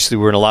 Obviously,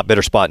 we're in a lot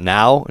better spot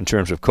now in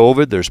terms of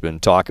COVID. There's been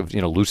talk of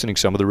loosening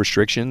some of the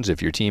restrictions.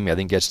 If your team, I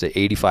think, gets to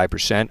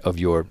 85% of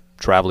your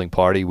traveling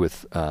party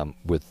with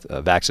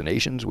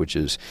vaccinations, which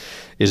is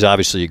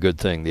obviously a good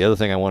thing. The other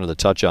thing I wanted to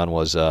touch on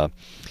was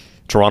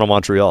Toronto,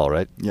 Montreal.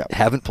 Right? Yeah.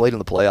 Haven't played in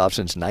the playoffs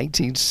since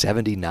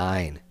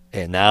 1979,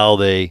 and now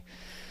they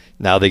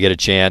get a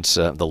chance.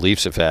 The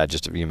Leafs have had,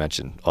 just you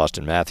mentioned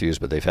Austin Matthews,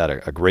 but they've had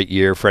a great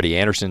year. Freddie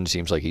Anderson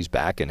seems like he's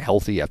back and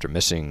healthy after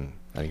missing.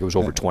 I think it was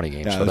over 20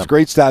 games. Yeah, it was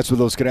great stats with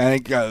those. I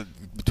think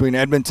between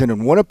Edmonton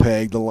and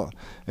Winnipeg,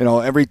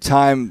 every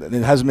time,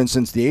 it hasn't been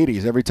since the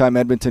 80s, every time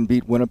Edmonton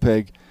beat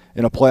Winnipeg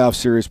in a playoff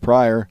series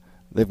prior,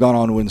 they've gone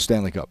on to win the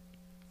Stanley Cup.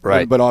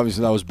 Right. But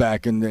obviously that was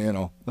back in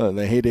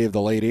the heyday of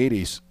the late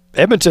 80s.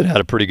 Edmonton had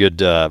a pretty good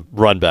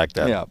run back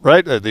then. Yeah.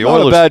 Right? The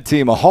Not Oilers, a bad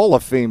team, a Hall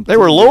of Fame They team.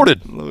 were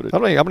loaded. How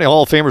many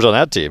Hall of Famers on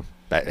that team?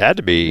 That had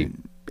to be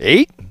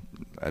 8,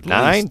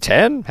 9,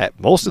 10,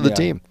 most of the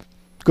team.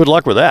 Good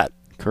luck with that.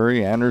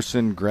 Curry,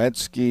 Anderson,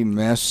 Gretzky,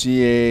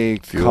 Messier,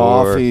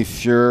 Coffey,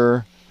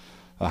 Fuhr,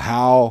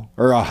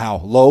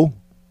 Lowe.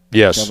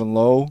 Yes. Kevin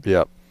Lowe.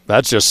 Yep.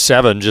 That's just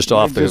 7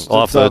 off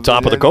the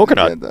top of the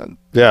coconut.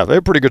 Yeah, they were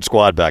a pretty good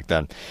squad back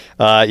then.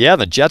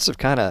 The Jets have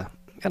kind of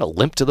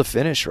limped to the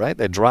finish, right?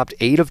 They dropped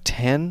 8 of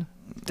 10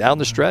 down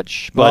the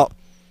stretch, but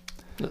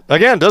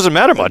again, doesn't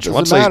matter much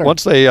once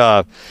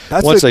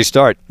they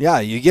start. Yeah,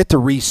 you get to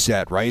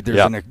reset, right? There's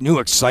a new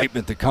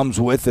excitement that comes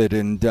with it,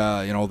 and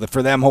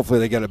for them, hopefully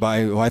they get it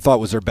by who I thought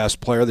was their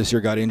best player this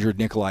year, got injured,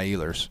 Nikolai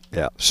Ehlers.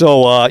 Yeah.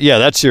 So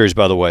that series,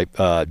 by the way,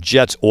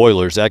 Jets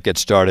Oilers, that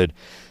gets started.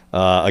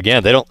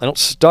 Again, they don't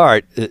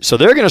start, so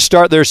they're going to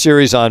start their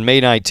series on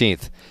May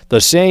 19th, the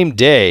same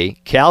day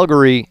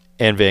Calgary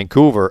and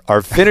Vancouver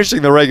are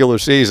finishing the regular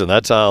season.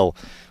 That's how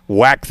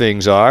whack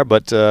things are,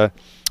 but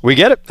we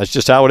get it. That's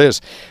just how it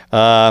is.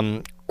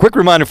 Quick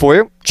reminder for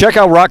you, check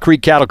out Rock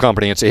Creek Cattle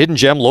Company. It's a hidden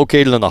gem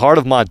located in the heart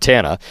of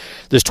Montana.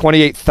 This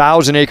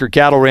 28,000-acre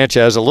cattle ranch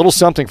has a little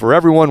something for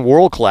everyone,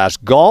 world-class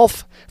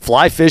golf,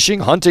 fly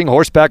fishing, hunting,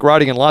 horseback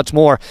riding, and lots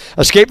more.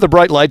 Escape the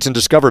bright lights and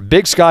discover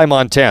Big Sky,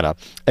 Montana.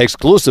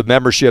 Exclusive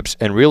memberships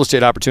and real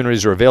estate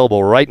opportunities are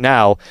available right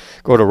now.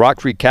 Go to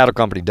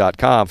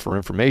rockcreekcattlecompany.com for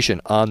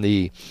information on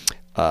the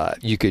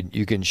you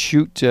can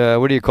shoot,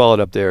 what do you call it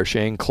up there,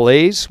 Shane?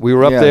 Clays? We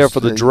were up there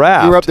for the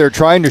draft. You were up there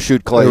trying to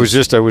shoot clays. I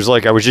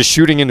was just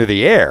shooting into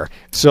the air.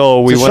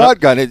 So we went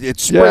shotgun.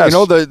 It's spread.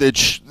 Yes.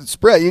 It's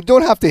spread. You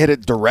don't have to hit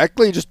it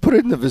directly. You just put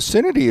it in the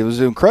vicinity. It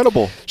was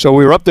incredible. So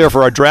we were up there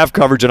for our draft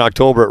coverage in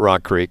October at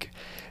Rock Creek.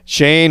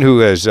 Shane,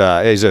 who is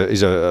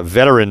a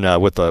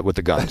veteran with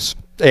the guns,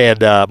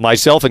 and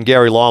myself and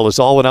Gary Lawless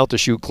all went out to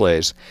shoot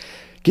clays.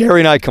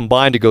 Gary and I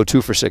combined to go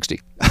 2 for 60.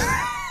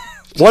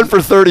 1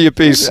 for 30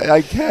 apiece.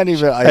 I can't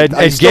even.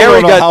 I still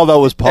don't know how that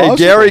was possible. And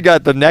Gary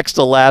got the next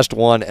to last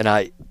one, and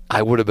I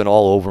would have been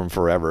all over him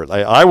forever.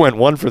 I went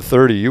 1 for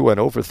 30. You went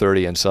 0 for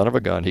 30, and son of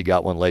a gun, he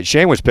got one late.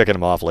 Shane was picking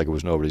him off like it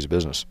was nobody's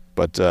business.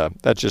 But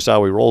that's just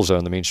how he rolls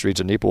on the mean streets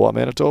of Neepawa,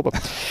 Manitoba.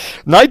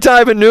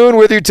 Nighttime at noon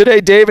with you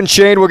today, Dave and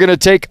Shane. We're going to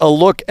take a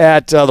look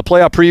at the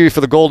playoff preview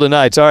for the Golden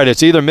Knights. All right,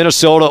 it's either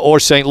Minnesota or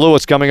St.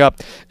 Louis coming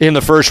up in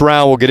the first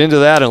round. We'll get into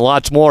that and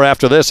lots more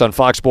after this on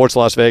Fox Sports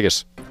Las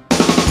Vegas.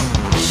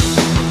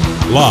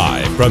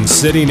 Live from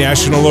City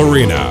National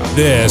Arena,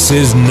 this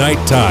is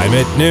Nighttime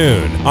at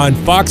Noon on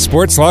Fox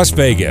Sports Las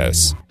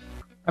Vegas.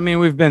 I mean,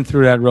 we've been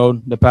through that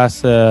road the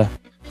past 3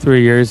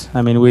 years.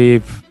 I mean,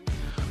 we've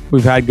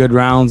had good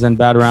rounds and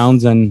bad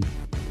rounds, and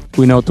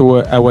we know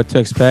what to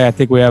expect. I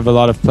think we have a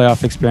lot of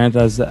playoff experience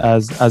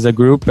as a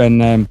group,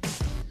 and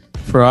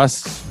for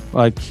us,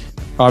 like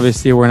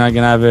obviously we're not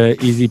gonna have an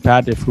easy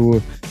path if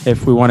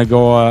we want to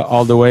go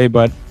all the way,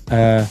 but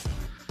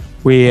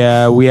we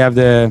have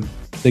the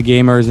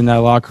gamers in that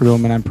locker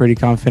room, and I'm pretty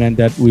confident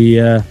that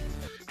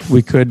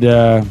we could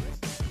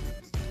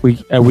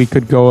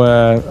go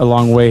a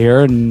long way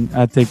here. And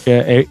I think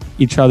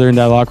each other in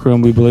that locker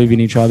room, we believe in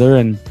each other,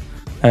 and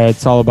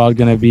it's all about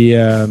gonna be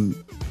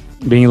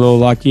being a little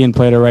lucky and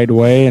play the right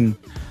way. And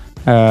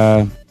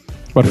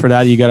but for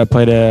that, you gotta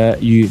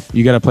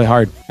play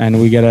hard,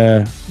 and we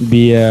gotta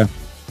be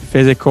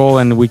physical,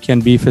 and we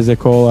can be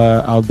physical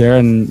out there.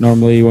 And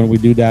normally, when we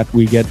do that,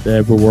 we get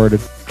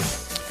rewarded.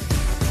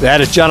 That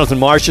is Jonathan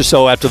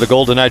Marchessault after the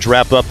Golden Knights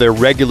wrap up their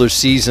regular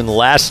season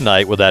last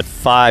night with that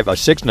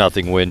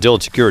 6-0 win. Dylan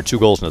secured 2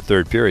 goals in the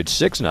third period,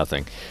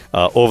 6-0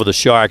 over the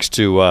Sharks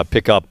to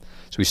pick up,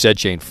 as we said,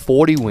 Shane,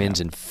 40 wins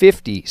in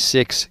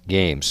 56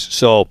 games.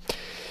 So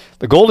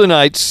the Golden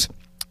Knights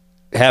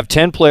have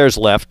 10 players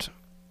left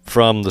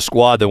from the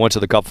squad that went to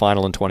the Cup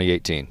final in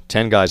 2018.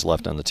 10 guys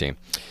left on the team.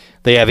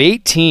 They have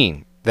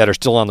 18 that are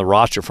still on the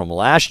roster from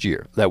last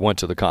year that went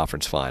to the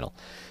conference final.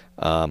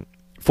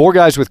 4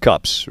 guys with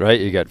cups, right?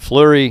 You got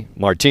Fleury,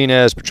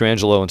 Martinez,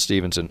 Pietrangelo, and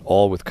Stevenson,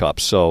 all with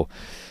cups. So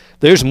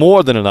there's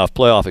more than enough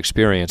playoff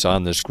experience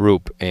on this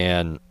group,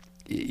 and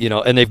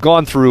and they've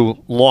gone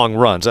through long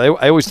runs. I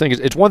always think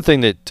it's one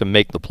thing to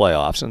make the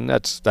playoffs, and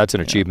that's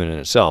an achievement in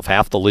itself.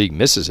 Half the league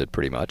misses it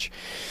pretty much,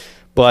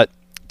 but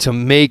to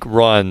make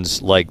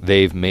runs like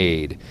they've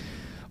made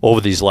over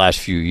these last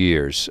few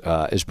years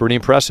is pretty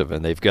impressive,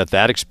 and they've got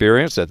that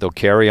experience that they'll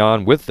carry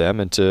on with them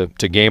into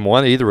Game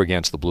 1, either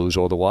against the Blues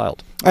or the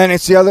Wild. And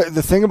it's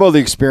the thing about the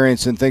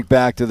experience, and think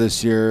back to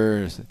this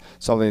year,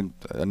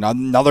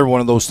 another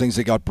one of those things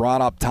that got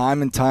brought up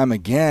time and time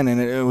again, and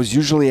it was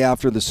usually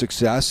after the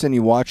success, and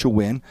you watch a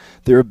win,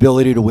 their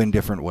ability to win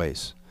different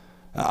ways.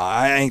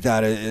 I think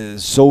that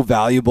is so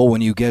valuable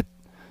when you get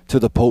to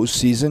the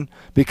postseason,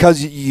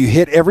 because you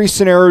hit every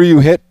scenario you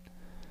hit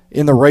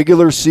in the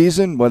regular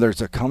season, whether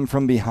it's a come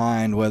from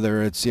behind,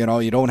 whether it's, you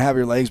don't have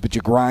your legs but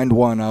you grind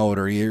one out,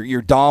 or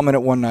you're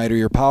dominant one night, or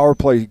your power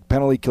play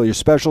penalty kill, your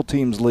special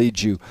teams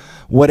lead you,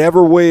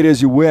 whatever way it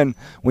is you win,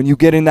 when you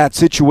get in that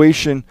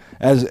situation,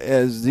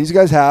 as these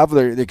guys have,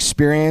 the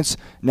experience,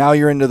 now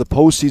you're into the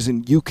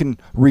postseason, you can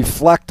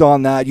reflect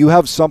on that. You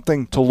have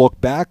something to look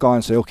back on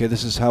and say, okay,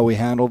 this is how we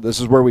handled, this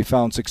is where we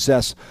found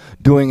success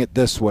doing it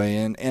this way.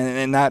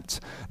 And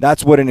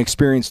that's what an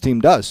experienced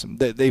team does.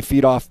 They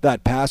feed off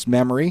that past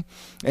memory,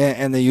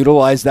 and they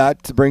utilize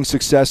that to bring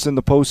success in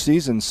the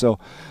postseason. So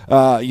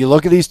you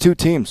look at these two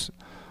teams.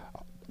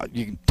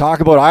 You can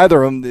talk about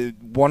either of them.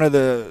 One of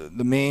the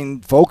main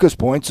focus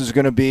points is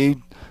going to be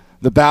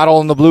the battle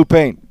in the blue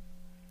paint.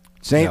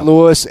 St.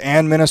 Louis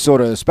and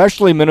Minnesota,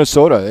 especially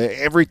Minnesota.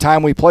 Every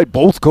time we played,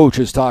 both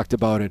coaches talked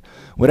about it.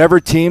 Whatever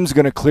team's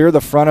going to clear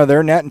the front of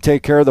their net and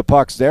take care of the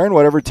pucks there, and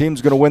whatever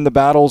team's going to win the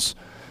battles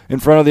in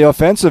front of the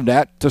offensive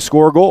net to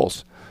score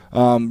goals.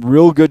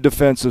 Real good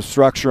defensive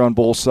structure on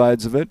both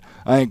sides of it.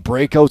 I think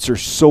breakouts are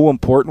so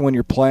important when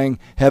you're playing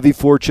heavy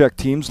forecheck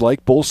teams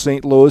like both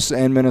St. Louis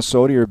and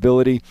Minnesota. Your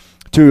ability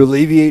to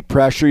alleviate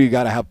pressure, you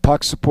got to have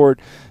puck support.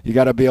 You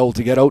got to be able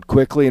to get out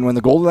quickly. And when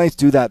the Golden Knights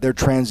do that, their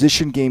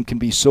transition game can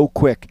be so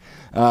quick.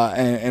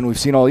 And we've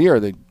seen all year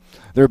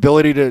their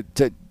ability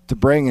to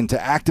bring and to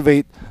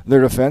activate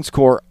their defense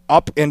core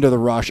up into the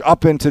rush,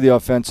 up into the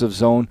offensive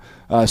zone.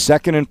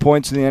 Second in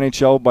points in the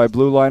NHL by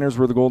blue liners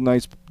were the Golden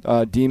Knights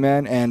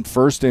D-man, and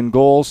first in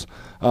goals.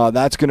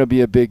 That's going to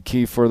be a big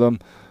key for them.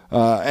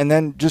 And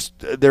then just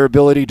their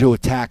ability to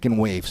attack in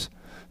waves,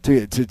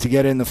 to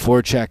get in the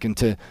forecheck and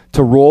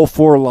to roll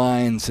 4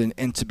 lines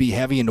and to be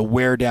heavy and to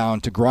wear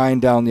down, to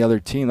grind down the other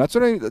team. That's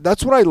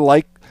what I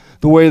like,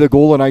 the way the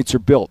Golden Knights are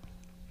built.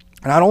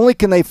 Not only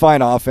can they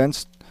find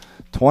offense,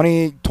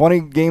 20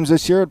 games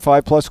this year at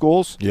 5+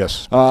 goals.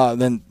 Yes.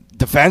 Then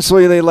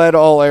defensively they led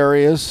all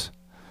areas.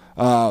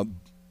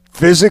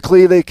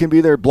 Physically they can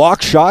be there.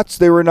 Block shots,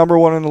 they were number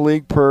 1 in the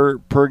league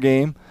per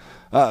game.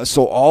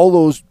 So all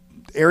those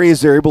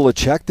areas they're able to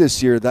check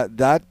this year,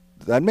 that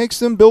makes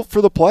them built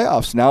for the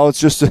playoffs. Now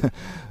it's just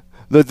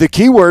the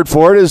key word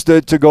for it is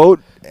to go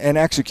and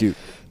execute.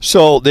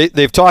 So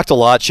they've talked a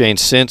lot, Shane,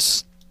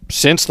 since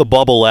the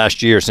bubble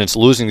last year, since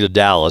losing to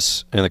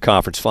Dallas in the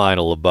conference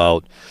final,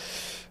 about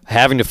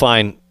having to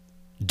find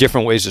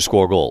different ways to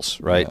score goals,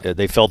 right? Yeah.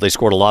 They felt they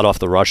scored a lot off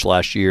the rush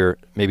last year,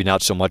 maybe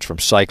not so much from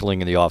cycling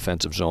in the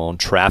offensive zone,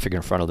 traffic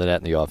in front of the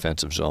net in the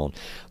offensive zone.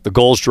 The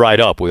goals dried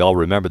up. We all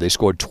remember they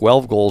scored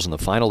 12 goals in the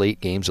final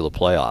 8 games of the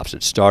playoffs.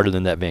 It started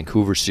in that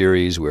Vancouver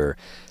series where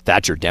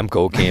Thatcher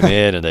Demko came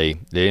in, and they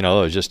it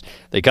was just,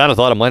 they kind of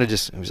thought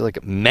it was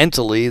like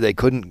mentally they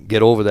couldn't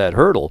get over that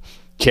hurdle.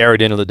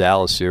 Carried into the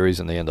Dallas series,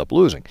 and they end up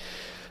losing.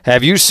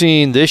 Have you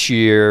seen this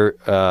year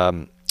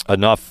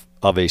enough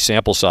of a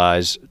sample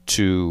size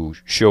to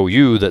show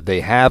you that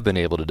they have been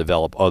able to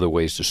develop other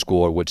ways to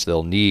score, which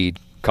they'll need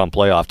come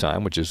playoff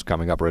time, which is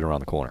coming up right around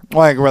the corner?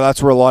 Well, I think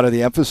that's where a lot of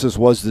the emphasis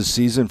was this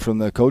season from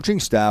the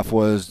coaching staff,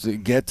 was to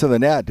get to the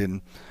net.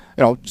 And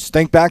just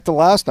think back to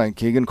last night,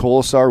 Keegan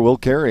Colasar, Will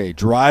Carrier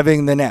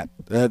driving the net.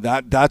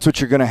 That's what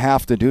you're going to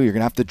have to do. You're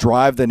going to have to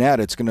drive the net.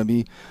 It's going to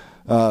be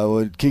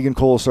Keegan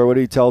Colasar, what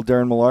did he tell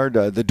Darren Millard?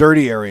 The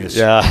dirty areas.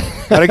 Yeah.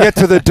 Got to get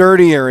to the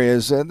dirty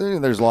areas.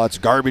 There's lots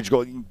of garbage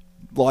going,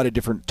 a lot of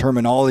different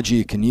terminology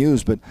you can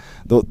use, but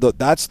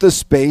that's the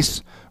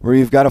space where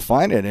you've got to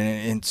find it.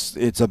 And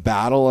it's a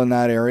battle in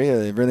that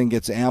area. Everything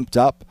gets amped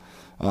up.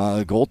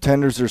 The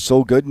goaltenders are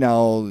so good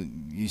now.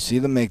 You see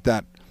them make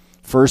that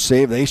first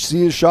save. They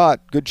see a shot.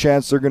 Good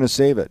chance they're going to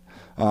save it.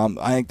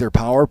 I think their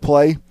power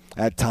play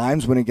at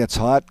times when it gets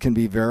hot can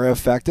be very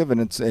effective,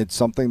 and it's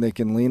something they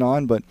can lean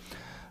on. But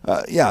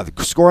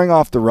scoring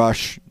off the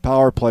rush,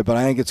 power play. But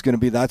I think that's going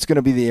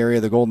to be the area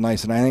of the Golden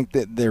Knights, and I think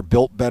that they're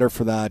built better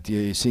for that.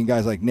 You see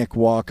guys like Nick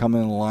Waugh come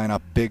in the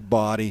lineup, big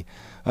body.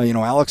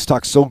 Alex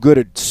Tuch's so good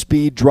at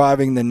speed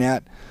driving the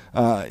net.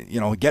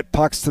 Get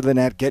pucks to the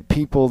net, get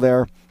people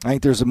there. I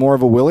think there's more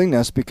of a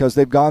willingness because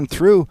they've gone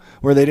through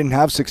where they didn't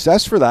have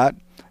success for that.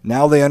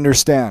 Now they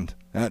understand.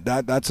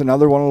 That's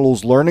another one of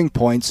those learning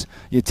points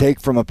you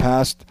take from a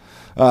past,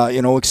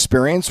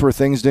 experience where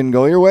things didn't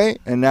go your way,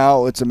 and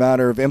now it's a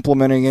matter of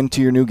implementing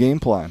into your new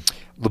game plan.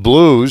 The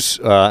Blues,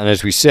 and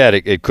as we said,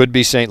 it could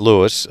be St.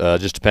 Louis.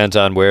 Just depends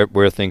on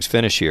where things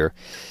finish here.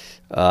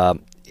 An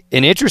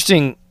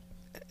interesting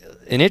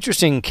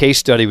case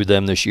study with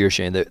them this year,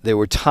 Shane. There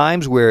were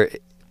times where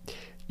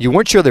you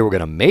weren't sure they were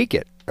going to make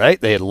it. Right?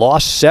 They had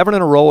lost 7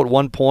 in a row at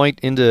one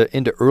point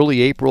into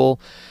early April.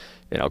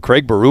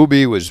 Craig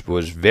Berube was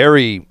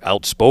very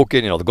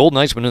outspoken. The Golden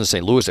Knights went into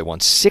St. Louis. They won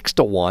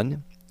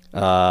 6-1,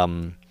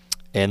 and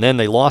then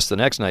they lost the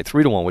next night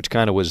 3-1, which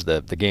kind of was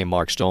the game.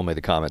 Mark Stone made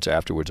the comments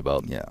afterwards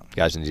about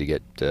guys need to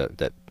get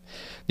that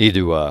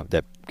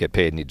get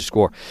paid, need to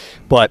score.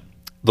 But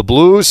the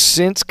Blues,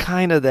 since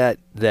kind of that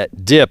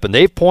dip, and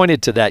they've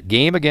pointed to that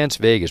game against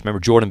Vegas. Remember,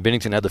 Jordan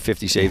Binnington had the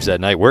 50 saves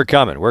that night. We're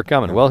coming.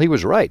 Well, he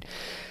was right.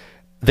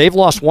 They've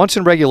lost once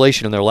in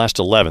regulation in their last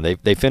 11.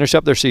 They finish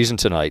up their season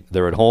tonight.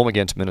 They're at home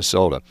against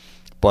Minnesota.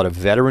 But a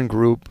veteran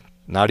group,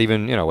 not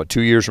even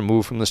 2 years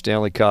removed from the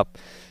Stanley Cup,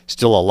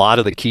 still a lot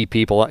of the key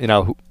people,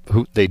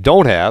 who they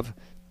don't have,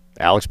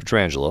 Alex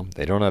Pietrangelo.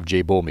 They don't have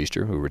Jay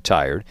Bouwmeester, who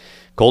retired.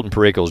 Colton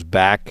Parayko's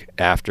back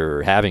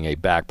after having a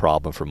back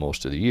problem for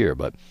most of the year.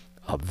 But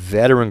a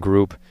veteran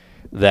group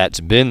that's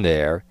been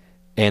there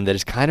and that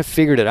has kind of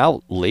figured it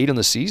out late in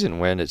the season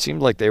when it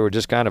seemed like they were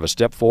just kind of a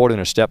step forward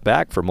and a step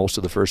back for most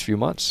of the first few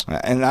months.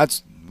 And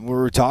that's what we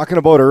were talking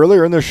about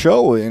earlier in the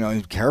show.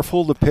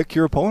 Careful to pick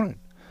your opponent.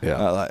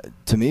 Yeah.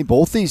 To me,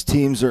 both these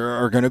teams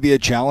are going to be a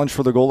challenge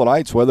for the Golden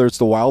Knights, whether it's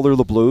the Wild or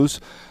the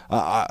Blues.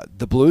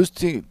 The Blues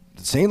team,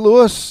 St.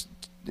 Louis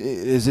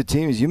is a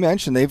team, as you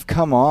mentioned, they've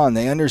come on.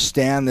 They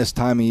understand this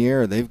time of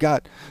year. They've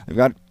got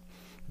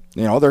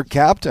their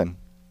captain,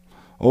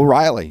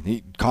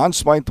 O'Reilly, Conn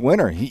Smythe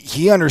winner.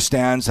 He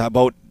understands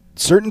about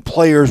certain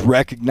players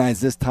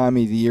recognize this time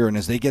of the year, and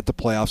as they get to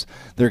playoffs,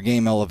 their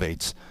game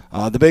elevates.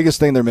 The biggest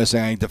thing they're missing,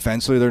 I think,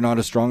 defensively, they're not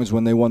as strong as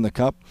when they won the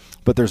Cup,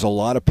 but there's a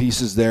lot of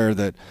pieces there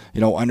that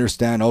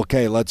understand.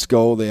 Okay, let's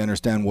go. They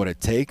understand what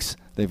it takes.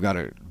 They've got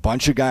a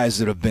bunch of guys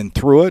that have been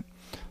through it.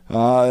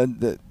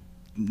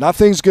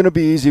 Nothing's going to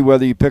be easy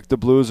whether you pick the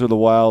Blues or the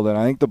Wild, and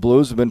I think the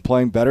Blues have been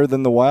playing better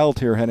than the Wild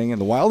here heading in.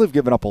 The Wild have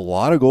given up a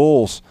lot of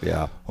goals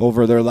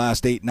over their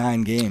last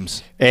 8-9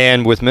 games.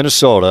 And with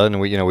Minnesota, and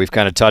we've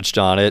kind of touched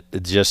on it,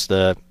 just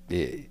the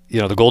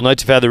Golden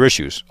Knights have had their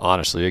issues,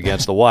 honestly,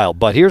 against the Wild.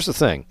 But here's the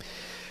thing.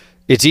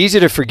 It's easy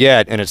to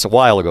forget, and it's a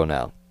while ago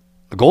now.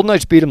 The Golden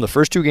Knights beat them the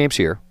first 2 games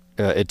here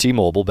at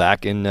T-Mobile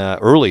back in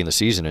early in the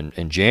season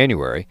in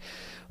January.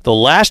 The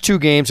last 2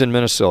 games in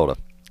Minnesota,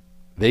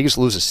 Vegas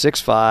loses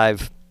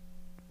 6-5.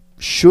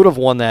 Should have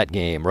won that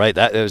game, right?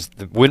 That was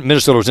when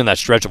Minnesota was in that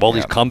stretch of all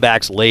these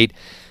comebacks late.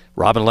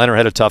 Robin Lehner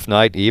had a tough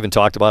night. He even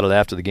talked about it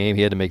after the game.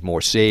 He had to make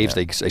more saves.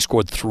 They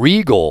scored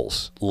 3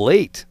 goals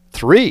late.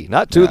 3,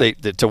 not 2. They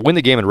to win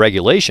the game in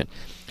regulation.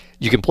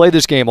 You can play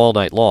this game all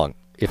night long.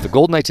 If the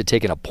Golden Knights had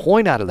taken a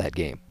point out of that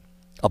game,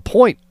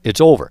 it's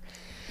over.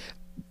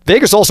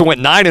 Vegas also went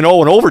 9-0 in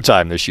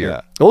overtime this year.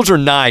 Yeah. Those are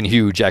 9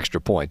 huge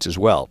extra points as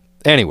well.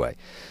 Anyway,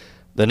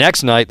 the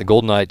next night, the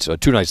Golden Knights,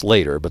 2 nights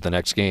later, but the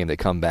next game, they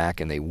come back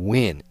and they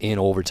win in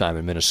overtime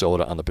in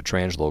Minnesota on the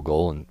Pietrangelo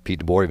goal. And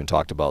Pete DeBoer even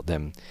talked about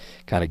them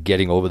kind of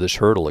getting over this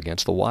hurdle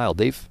against the Wild.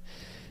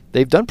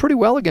 They've done pretty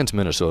well against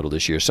Minnesota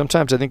this year.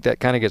 Sometimes I think that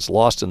kind of gets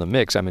lost in the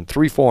mix. I mean,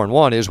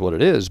 3-4-1 is what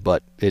it is,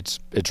 but it's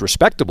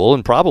respectable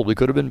and probably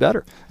could have been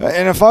better.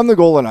 And if I'm the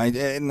Golden Knights,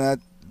 and that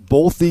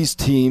both these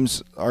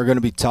teams are going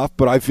to be tough,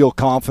 but I feel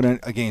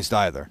confident against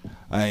either.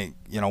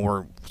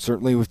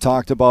 We've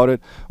talked about it.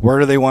 Where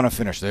do they want to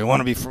finish? They want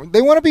to be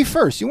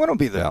first. You want to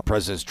be the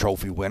President's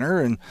Trophy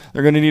winner, and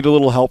they're going to need a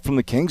little help from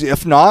the Kings.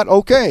 If not,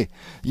 okay,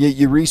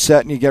 you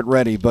reset and you get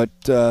ready. But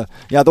the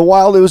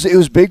Wild, it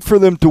was big for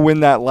them to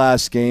win that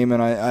last game,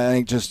 and I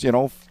think just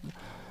from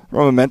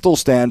a mental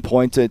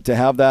standpoint to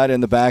have that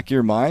in the back of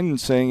your mind and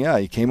saying,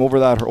 you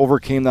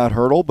overcame that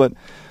hurdle, but.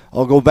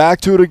 I'll go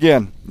back to it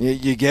again.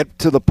 You get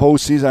to the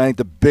postseason. I think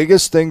the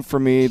biggest thing for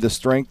me, the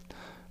strength,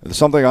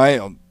 something I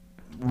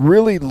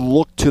really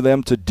looked to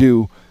them to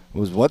do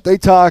was what they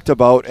talked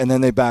about, and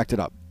then they backed it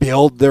up.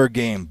 build their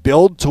game,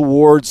 build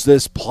towards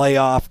this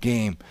playoff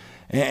game.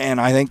 And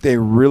I think they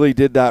really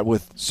did that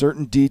with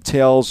certain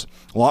details,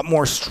 a lot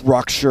more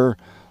structure,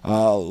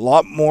 a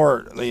lot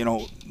more,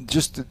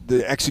 just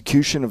the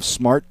execution of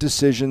smart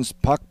decisions,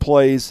 puck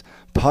plays,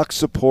 puck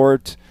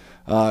support,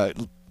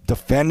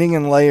 defending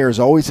in layers,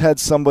 always had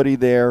somebody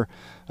there.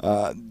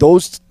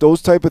 Those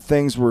type of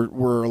things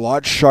were a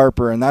lot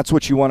sharper, and that's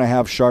what you want to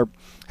have sharp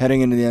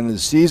heading into the end of the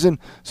season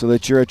so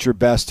that you're at your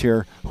best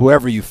here,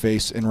 whoever you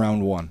face in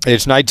round one.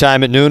 It's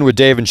nighttime at noon with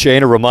Dave and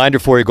Shane. A reminder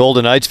for you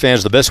Golden Knights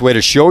fans, the best way to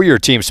show your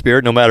team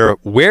spirit, no matter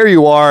where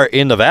you are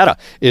in Nevada,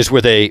 is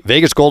with a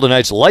Vegas Golden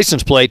Knights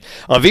license plate.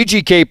 A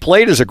VGK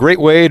plate is a great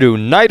way to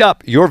night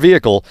up your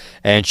vehicle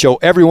and show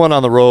everyone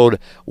on the road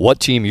what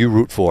team you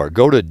root for.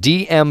 Go to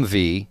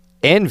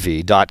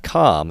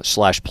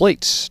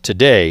dmvnv.com/plates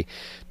today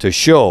to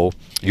show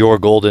your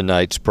Golden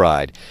Knights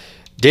pride.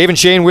 Dave and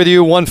Shane with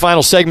you. One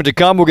final segment to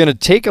come. We're going to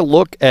take a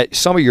look at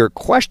some of your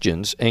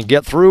questions and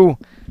get through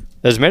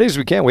as many as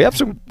we can. We got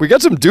some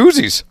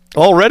doozies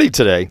already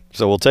today,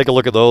 so we'll take a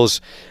look at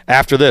those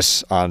after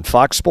this on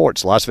Fox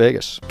Sports Las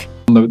Vegas.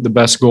 The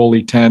best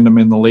goalie tandem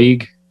in the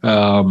league.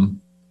 I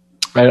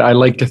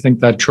like to think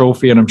that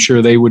trophy, and I'm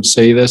sure they would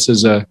say this,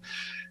 is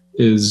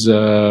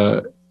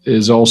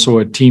also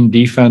a team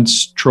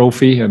defense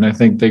trophy, and I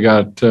think they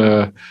got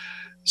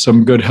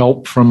some good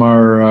help from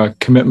our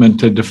commitment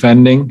to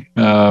defending,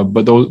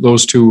 but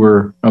those two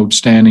were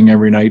outstanding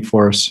every night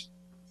for us.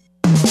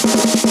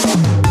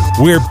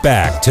 We're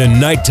back to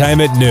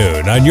Nighttime at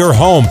Noon on your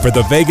home for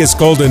the Vegas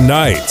Golden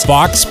Knights,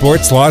 Fox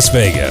Sports Las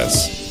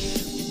Vegas.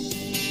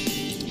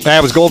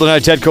 That was Golden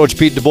Knights head coach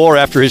Pete DeBoer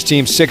after his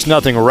team's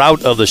 6-0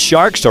 rout of the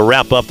Sharks to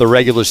wrap up the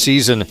regular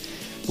season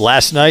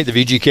last night. The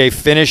VGK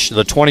finished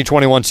the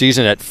 2021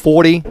 season at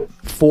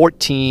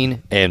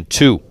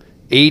 40-14-2.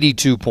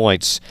 82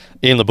 points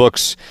in the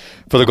books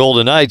for the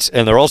Golden Knights,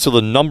 and they're also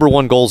the number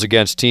one goals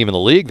against team in the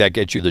league. That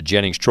gets you the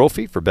Jennings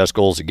Trophy for best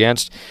goals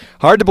against.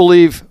 Hard to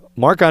believe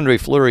Marc-Andre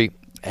Fleury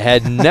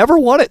had never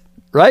won it,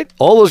 right?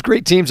 All those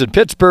great teams in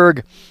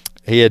Pittsburgh,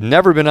 he had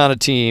never been on a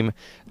team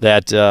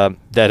that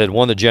had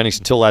won the Jennings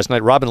until last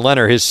night. Robin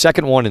Lehner, his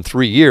second one in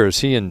 3 years,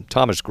 he and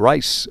Thomas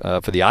Greiss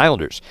for the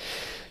Islanders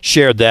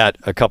shared that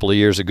a couple of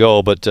years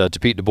ago. But to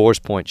Pete DeBoer's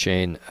point,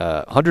 Shane,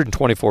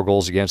 124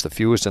 goals against, the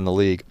fewest in the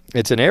league.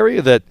 It's an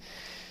area that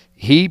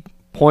he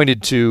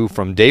pointed to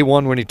from day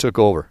one when he took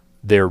over,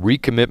 their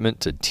recommitment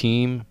to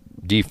team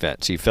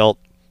defense. He felt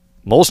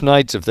most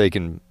nights if they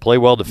can play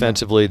well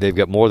defensively, they've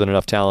got more than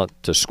enough talent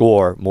to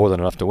score, more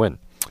than enough to win.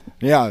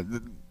 Yeah,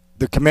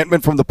 the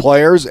commitment from the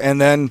players, and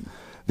then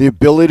the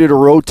ability to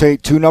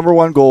rotate two number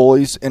one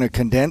goalies in a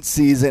condensed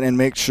season and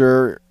make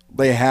sure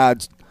they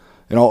had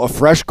a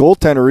fresh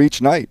goaltender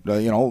each night,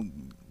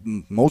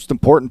 most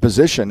important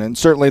position. And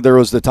certainly there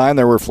was the time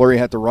there where Fleury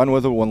had to run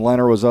with it when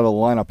Lehner was out of the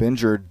lineup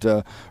injured.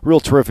 Real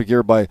terrific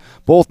year by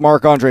both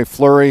Marc-Andre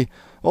Fleury.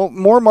 Well,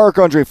 more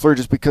Marc-Andre Fleury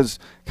just because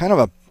kind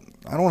of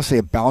I don't want to say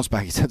a bounce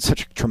back. He's had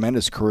such a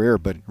tremendous career,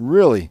 but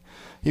really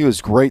he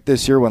was great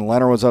this year when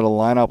Lehner was out of the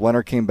lineup.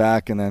 Lehner came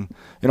back, and then,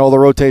 the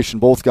rotation.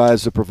 Both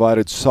guys have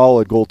provided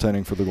solid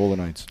goaltending for the Golden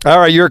Knights. All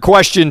right, your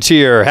questions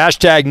here.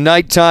 #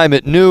 nighttime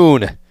at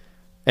noon.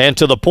 And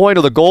to the point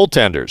of the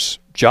goaltenders,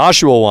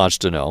 Joshua wants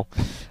to know,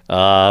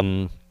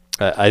 I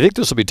think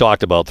this will be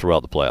talked about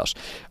throughout the playoffs.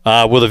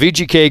 Will the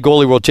VGK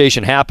goalie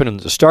rotation happen at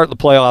the start of the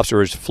playoffs,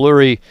 or is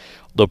Fleury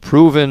the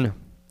proven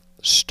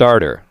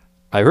starter?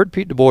 I heard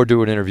Pete DeBoer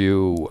do an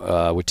interview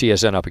with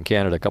TSN up in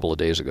Canada a couple of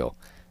days ago,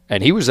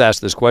 and he was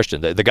asked this question.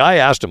 The guy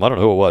asked him, I don't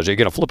know who it was, are you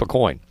going to flip a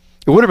coin?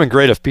 It would have been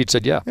great if Pete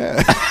said yeah.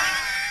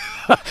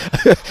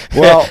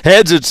 Well,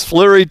 heads it's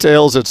Fleury,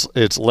 tails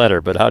it's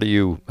Lehner, but how do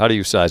you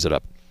size it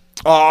up?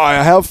 I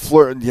have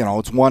Fleury,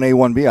 it's 1A,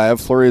 1B. I have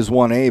Fleury as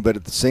 1A, but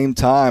at the same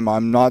time,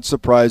 I'm not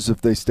surprised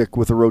if they stick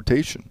with a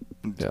rotation.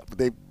 Yeah.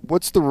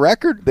 What's the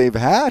record they've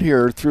had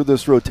here through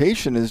this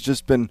rotation has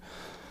just been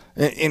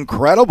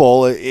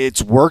incredible.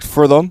 It's worked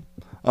for them,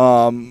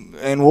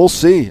 and we'll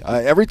see.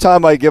 Every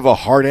time I give a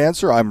hard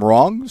answer, I'm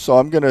wrong, so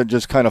I'm going to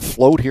just kind of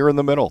float here in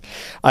the middle.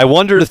 I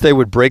wondered if they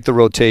would break the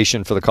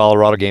rotation for the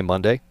Colorado game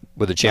Monday,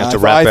 with a chance to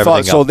wrap everything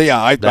up. So,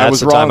 yeah, I was wrong. That's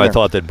the time there. I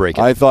thought they'd break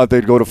it. I thought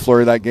they'd go to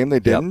Fleury that game. They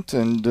didn't,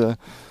 and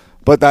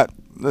but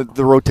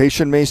the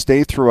rotation may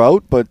stay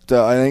throughout. But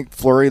I think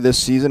Fleury this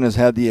season has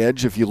had the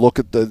edge. If you look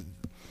at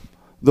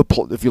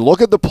if you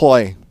look at the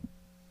play,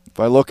 if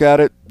I look at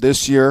it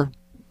this year,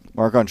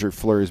 Marc-Andre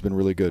Fleury has been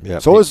really good. Yeah,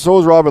 so is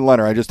Robin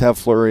Lehner. I just have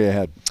Fleury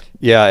ahead.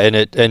 Yeah,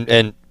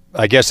 and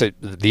I guess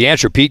the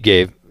answer Pete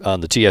gave on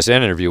the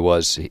TSN interview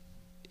was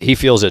he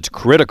feels it's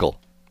critical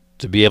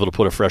to be able to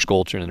put a fresh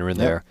goaltender in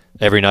there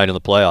every night in the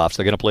playoffs.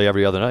 They're going to play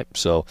every other night.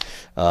 So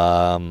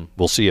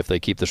we'll see if they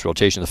keep this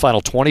rotation. The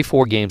final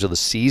 24 games of the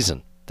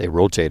season, they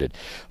rotated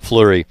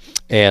Fleury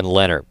and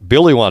Lehner.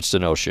 Billy wants to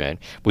know, Shane,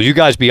 will you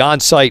guys be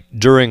on site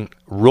during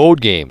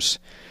road games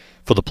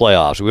for the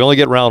playoffs? We only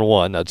get round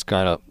one. That's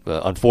kind of,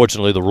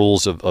 unfortunately, the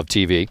rules of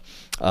TV.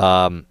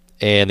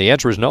 And the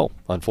answer is no,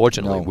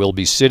 unfortunately. No. We'll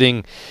be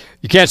sitting,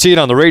 you can't see it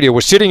on the radio,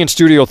 we're sitting in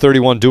Studio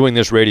 31 doing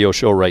this radio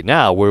show right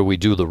now where we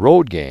do the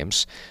road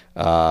games.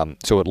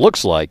 So it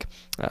looks like,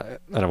 I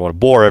don't want to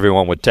bore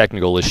everyone with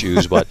technical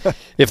issues, but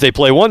if they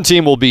play one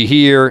team, we'll be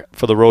here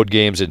for the road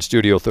games in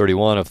Studio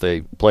 31. If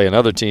they play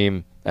another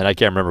team, and I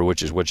can't remember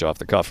which is which off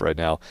the cuff right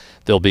now,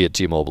 we'll be at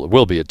T-Mobile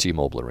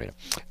Arena.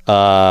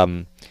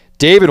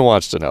 David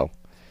wants to know,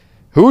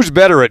 who's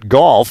better at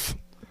golf,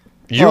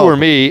 you or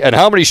me, and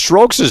how many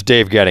strokes is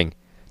Dave getting?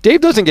 Dave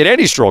doesn't get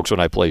any strokes when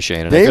I play,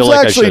 Shane. And Dave's I feel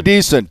like actually I should.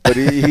 decent, but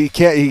he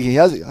can't. He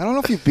has. I don't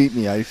know if you beat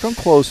me. I come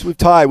close. We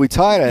tied.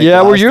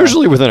 Yeah, we're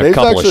usually within a Dave's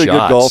couple of shots. actually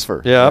a good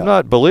golfer. Yeah, I'm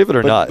not. Believe it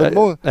or not,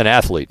 but an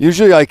athlete.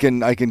 Usually, I can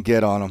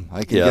get on him.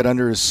 I can get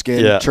under his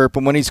skin, chirp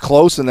him when he's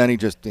close, and then he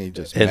just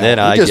and then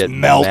I get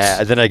melts.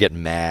 mad. Then I get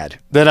mad.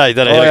 Then I hit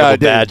a couple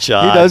bad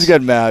shots. He does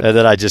get mad, and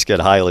then I just get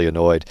highly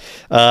annoyed.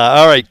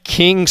 All right,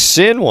 King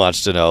Sin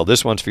wants to know.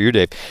 This one's for you,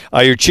 Dave.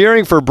 Are you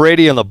cheering for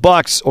Brady and the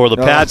Bucks or the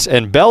Pats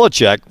and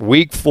Belichick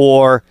Week 4?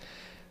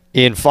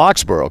 In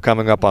Foxborough,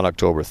 coming up on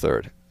October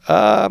 3rd.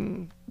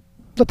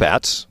 The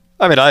Pats.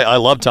 I mean, I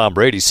love Tom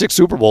Brady. 6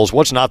 Super Bowls.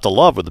 What's not to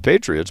love with the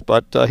Patriots?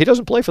 But he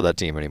doesn't play for that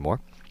team anymore.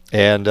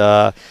 And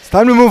it's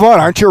time to move on.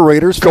 Aren't you a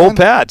Raiders fan? Go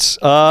Pats.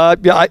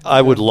 Yeah,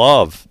 I would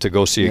love to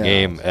go see a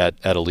game at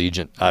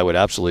Allegiant. I would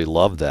absolutely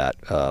love that.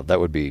 That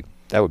would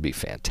be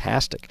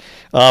fantastic.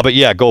 But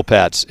yeah, go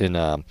Pats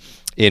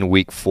in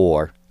Week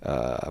 4.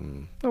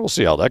 We'll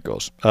see how that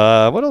goes.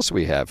 What else do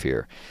we have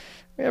here?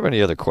 Do we have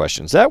any other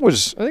questions? I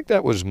think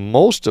that was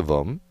most of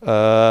them.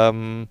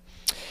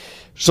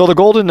 So the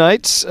Golden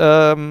Knights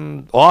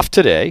off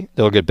today.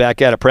 They'll get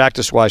back at it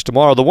practice-wise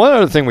tomorrow. The one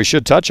other thing we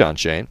should touch on,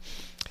 Shane,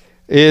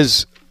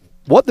 is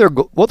what the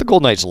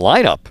Golden Knights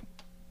lineup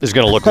is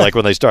going to look like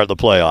when they start the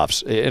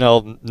playoffs. You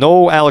know,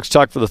 no Alex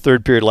Tuch for the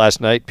third period last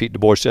night. Pete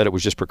DeBoer said it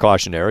was just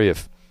precautionary.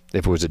 If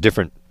it was a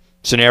different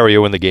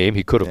scenario in the game,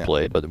 he could have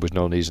played, but there was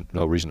no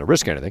reason to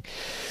risk anything.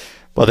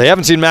 But they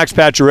haven't seen Max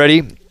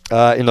Pacioretty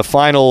in the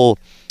final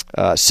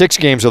 6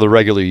 games of the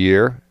regular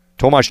year.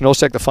 Tomas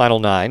Nosek the final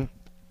 9.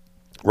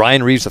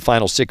 Ryan Reeves the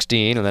final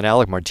 16. And then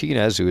Alec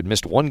Martinez, who had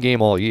missed 1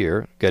 game all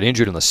year, got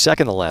injured in the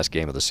second to last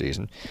game of the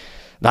season.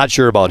 Not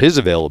sure about his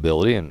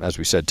availability. And as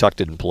we said, Tuch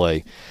didn't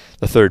play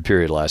the third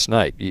period last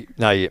night.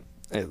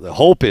 The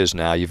hope is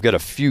now you've got a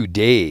few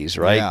days,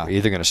 right? Yeah. You're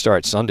either going to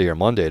start Sunday or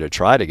Monday to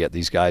try to get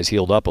these guys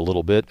healed up a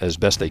little bit as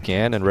best they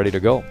can and ready to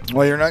go.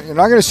 Well, you're not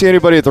going to see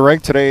anybody at the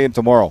rink today and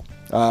tomorrow.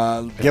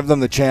 Give them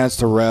the chance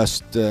to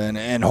rest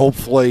and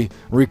hopefully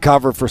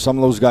recover for some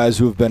of those guys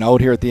who have been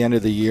out here at the end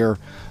of the year.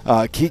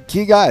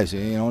 Key guys,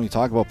 you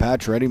talk about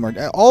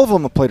Pacioretty, all of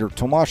them have played.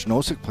 Tomas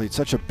Nosek played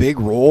such a big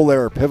role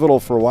there, pivotal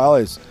for a while.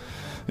 He's,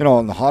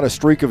 on the hottest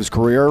streak of his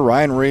career.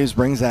 Ryan Reeves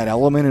brings that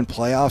element in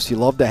playoffs you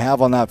love to have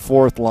on that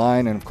fourth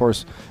line. And, of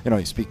course,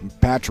 he's speaking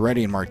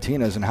Pacioretty and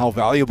Martinez and how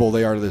valuable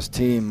they are to this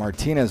team.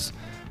 Martinez,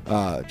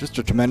 just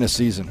a tremendous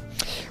season.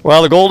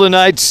 Well, the Golden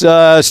Knights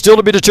still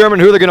to be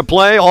determined who they're going to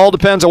play. All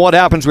depends on what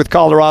happens with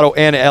Colorado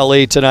and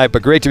L.A. tonight.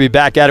 But great to be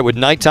back at it with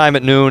nighttime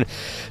at noon.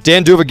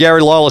 Dan Duva,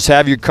 Gary Lawless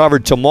have you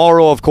covered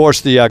tomorrow. Of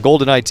course, the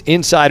Golden Knights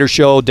Insider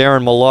Show,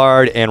 Darren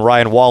Millard and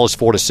Ryan Wallace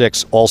 4 to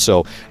 6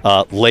 also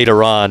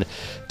later on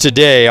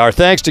today. Our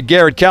thanks to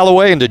Garrett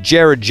Calloway and to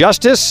Jared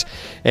Justice.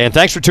 And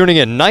thanks for tuning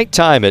in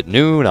nighttime at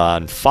noon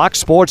on Fox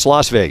Sports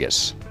Las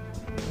Vegas.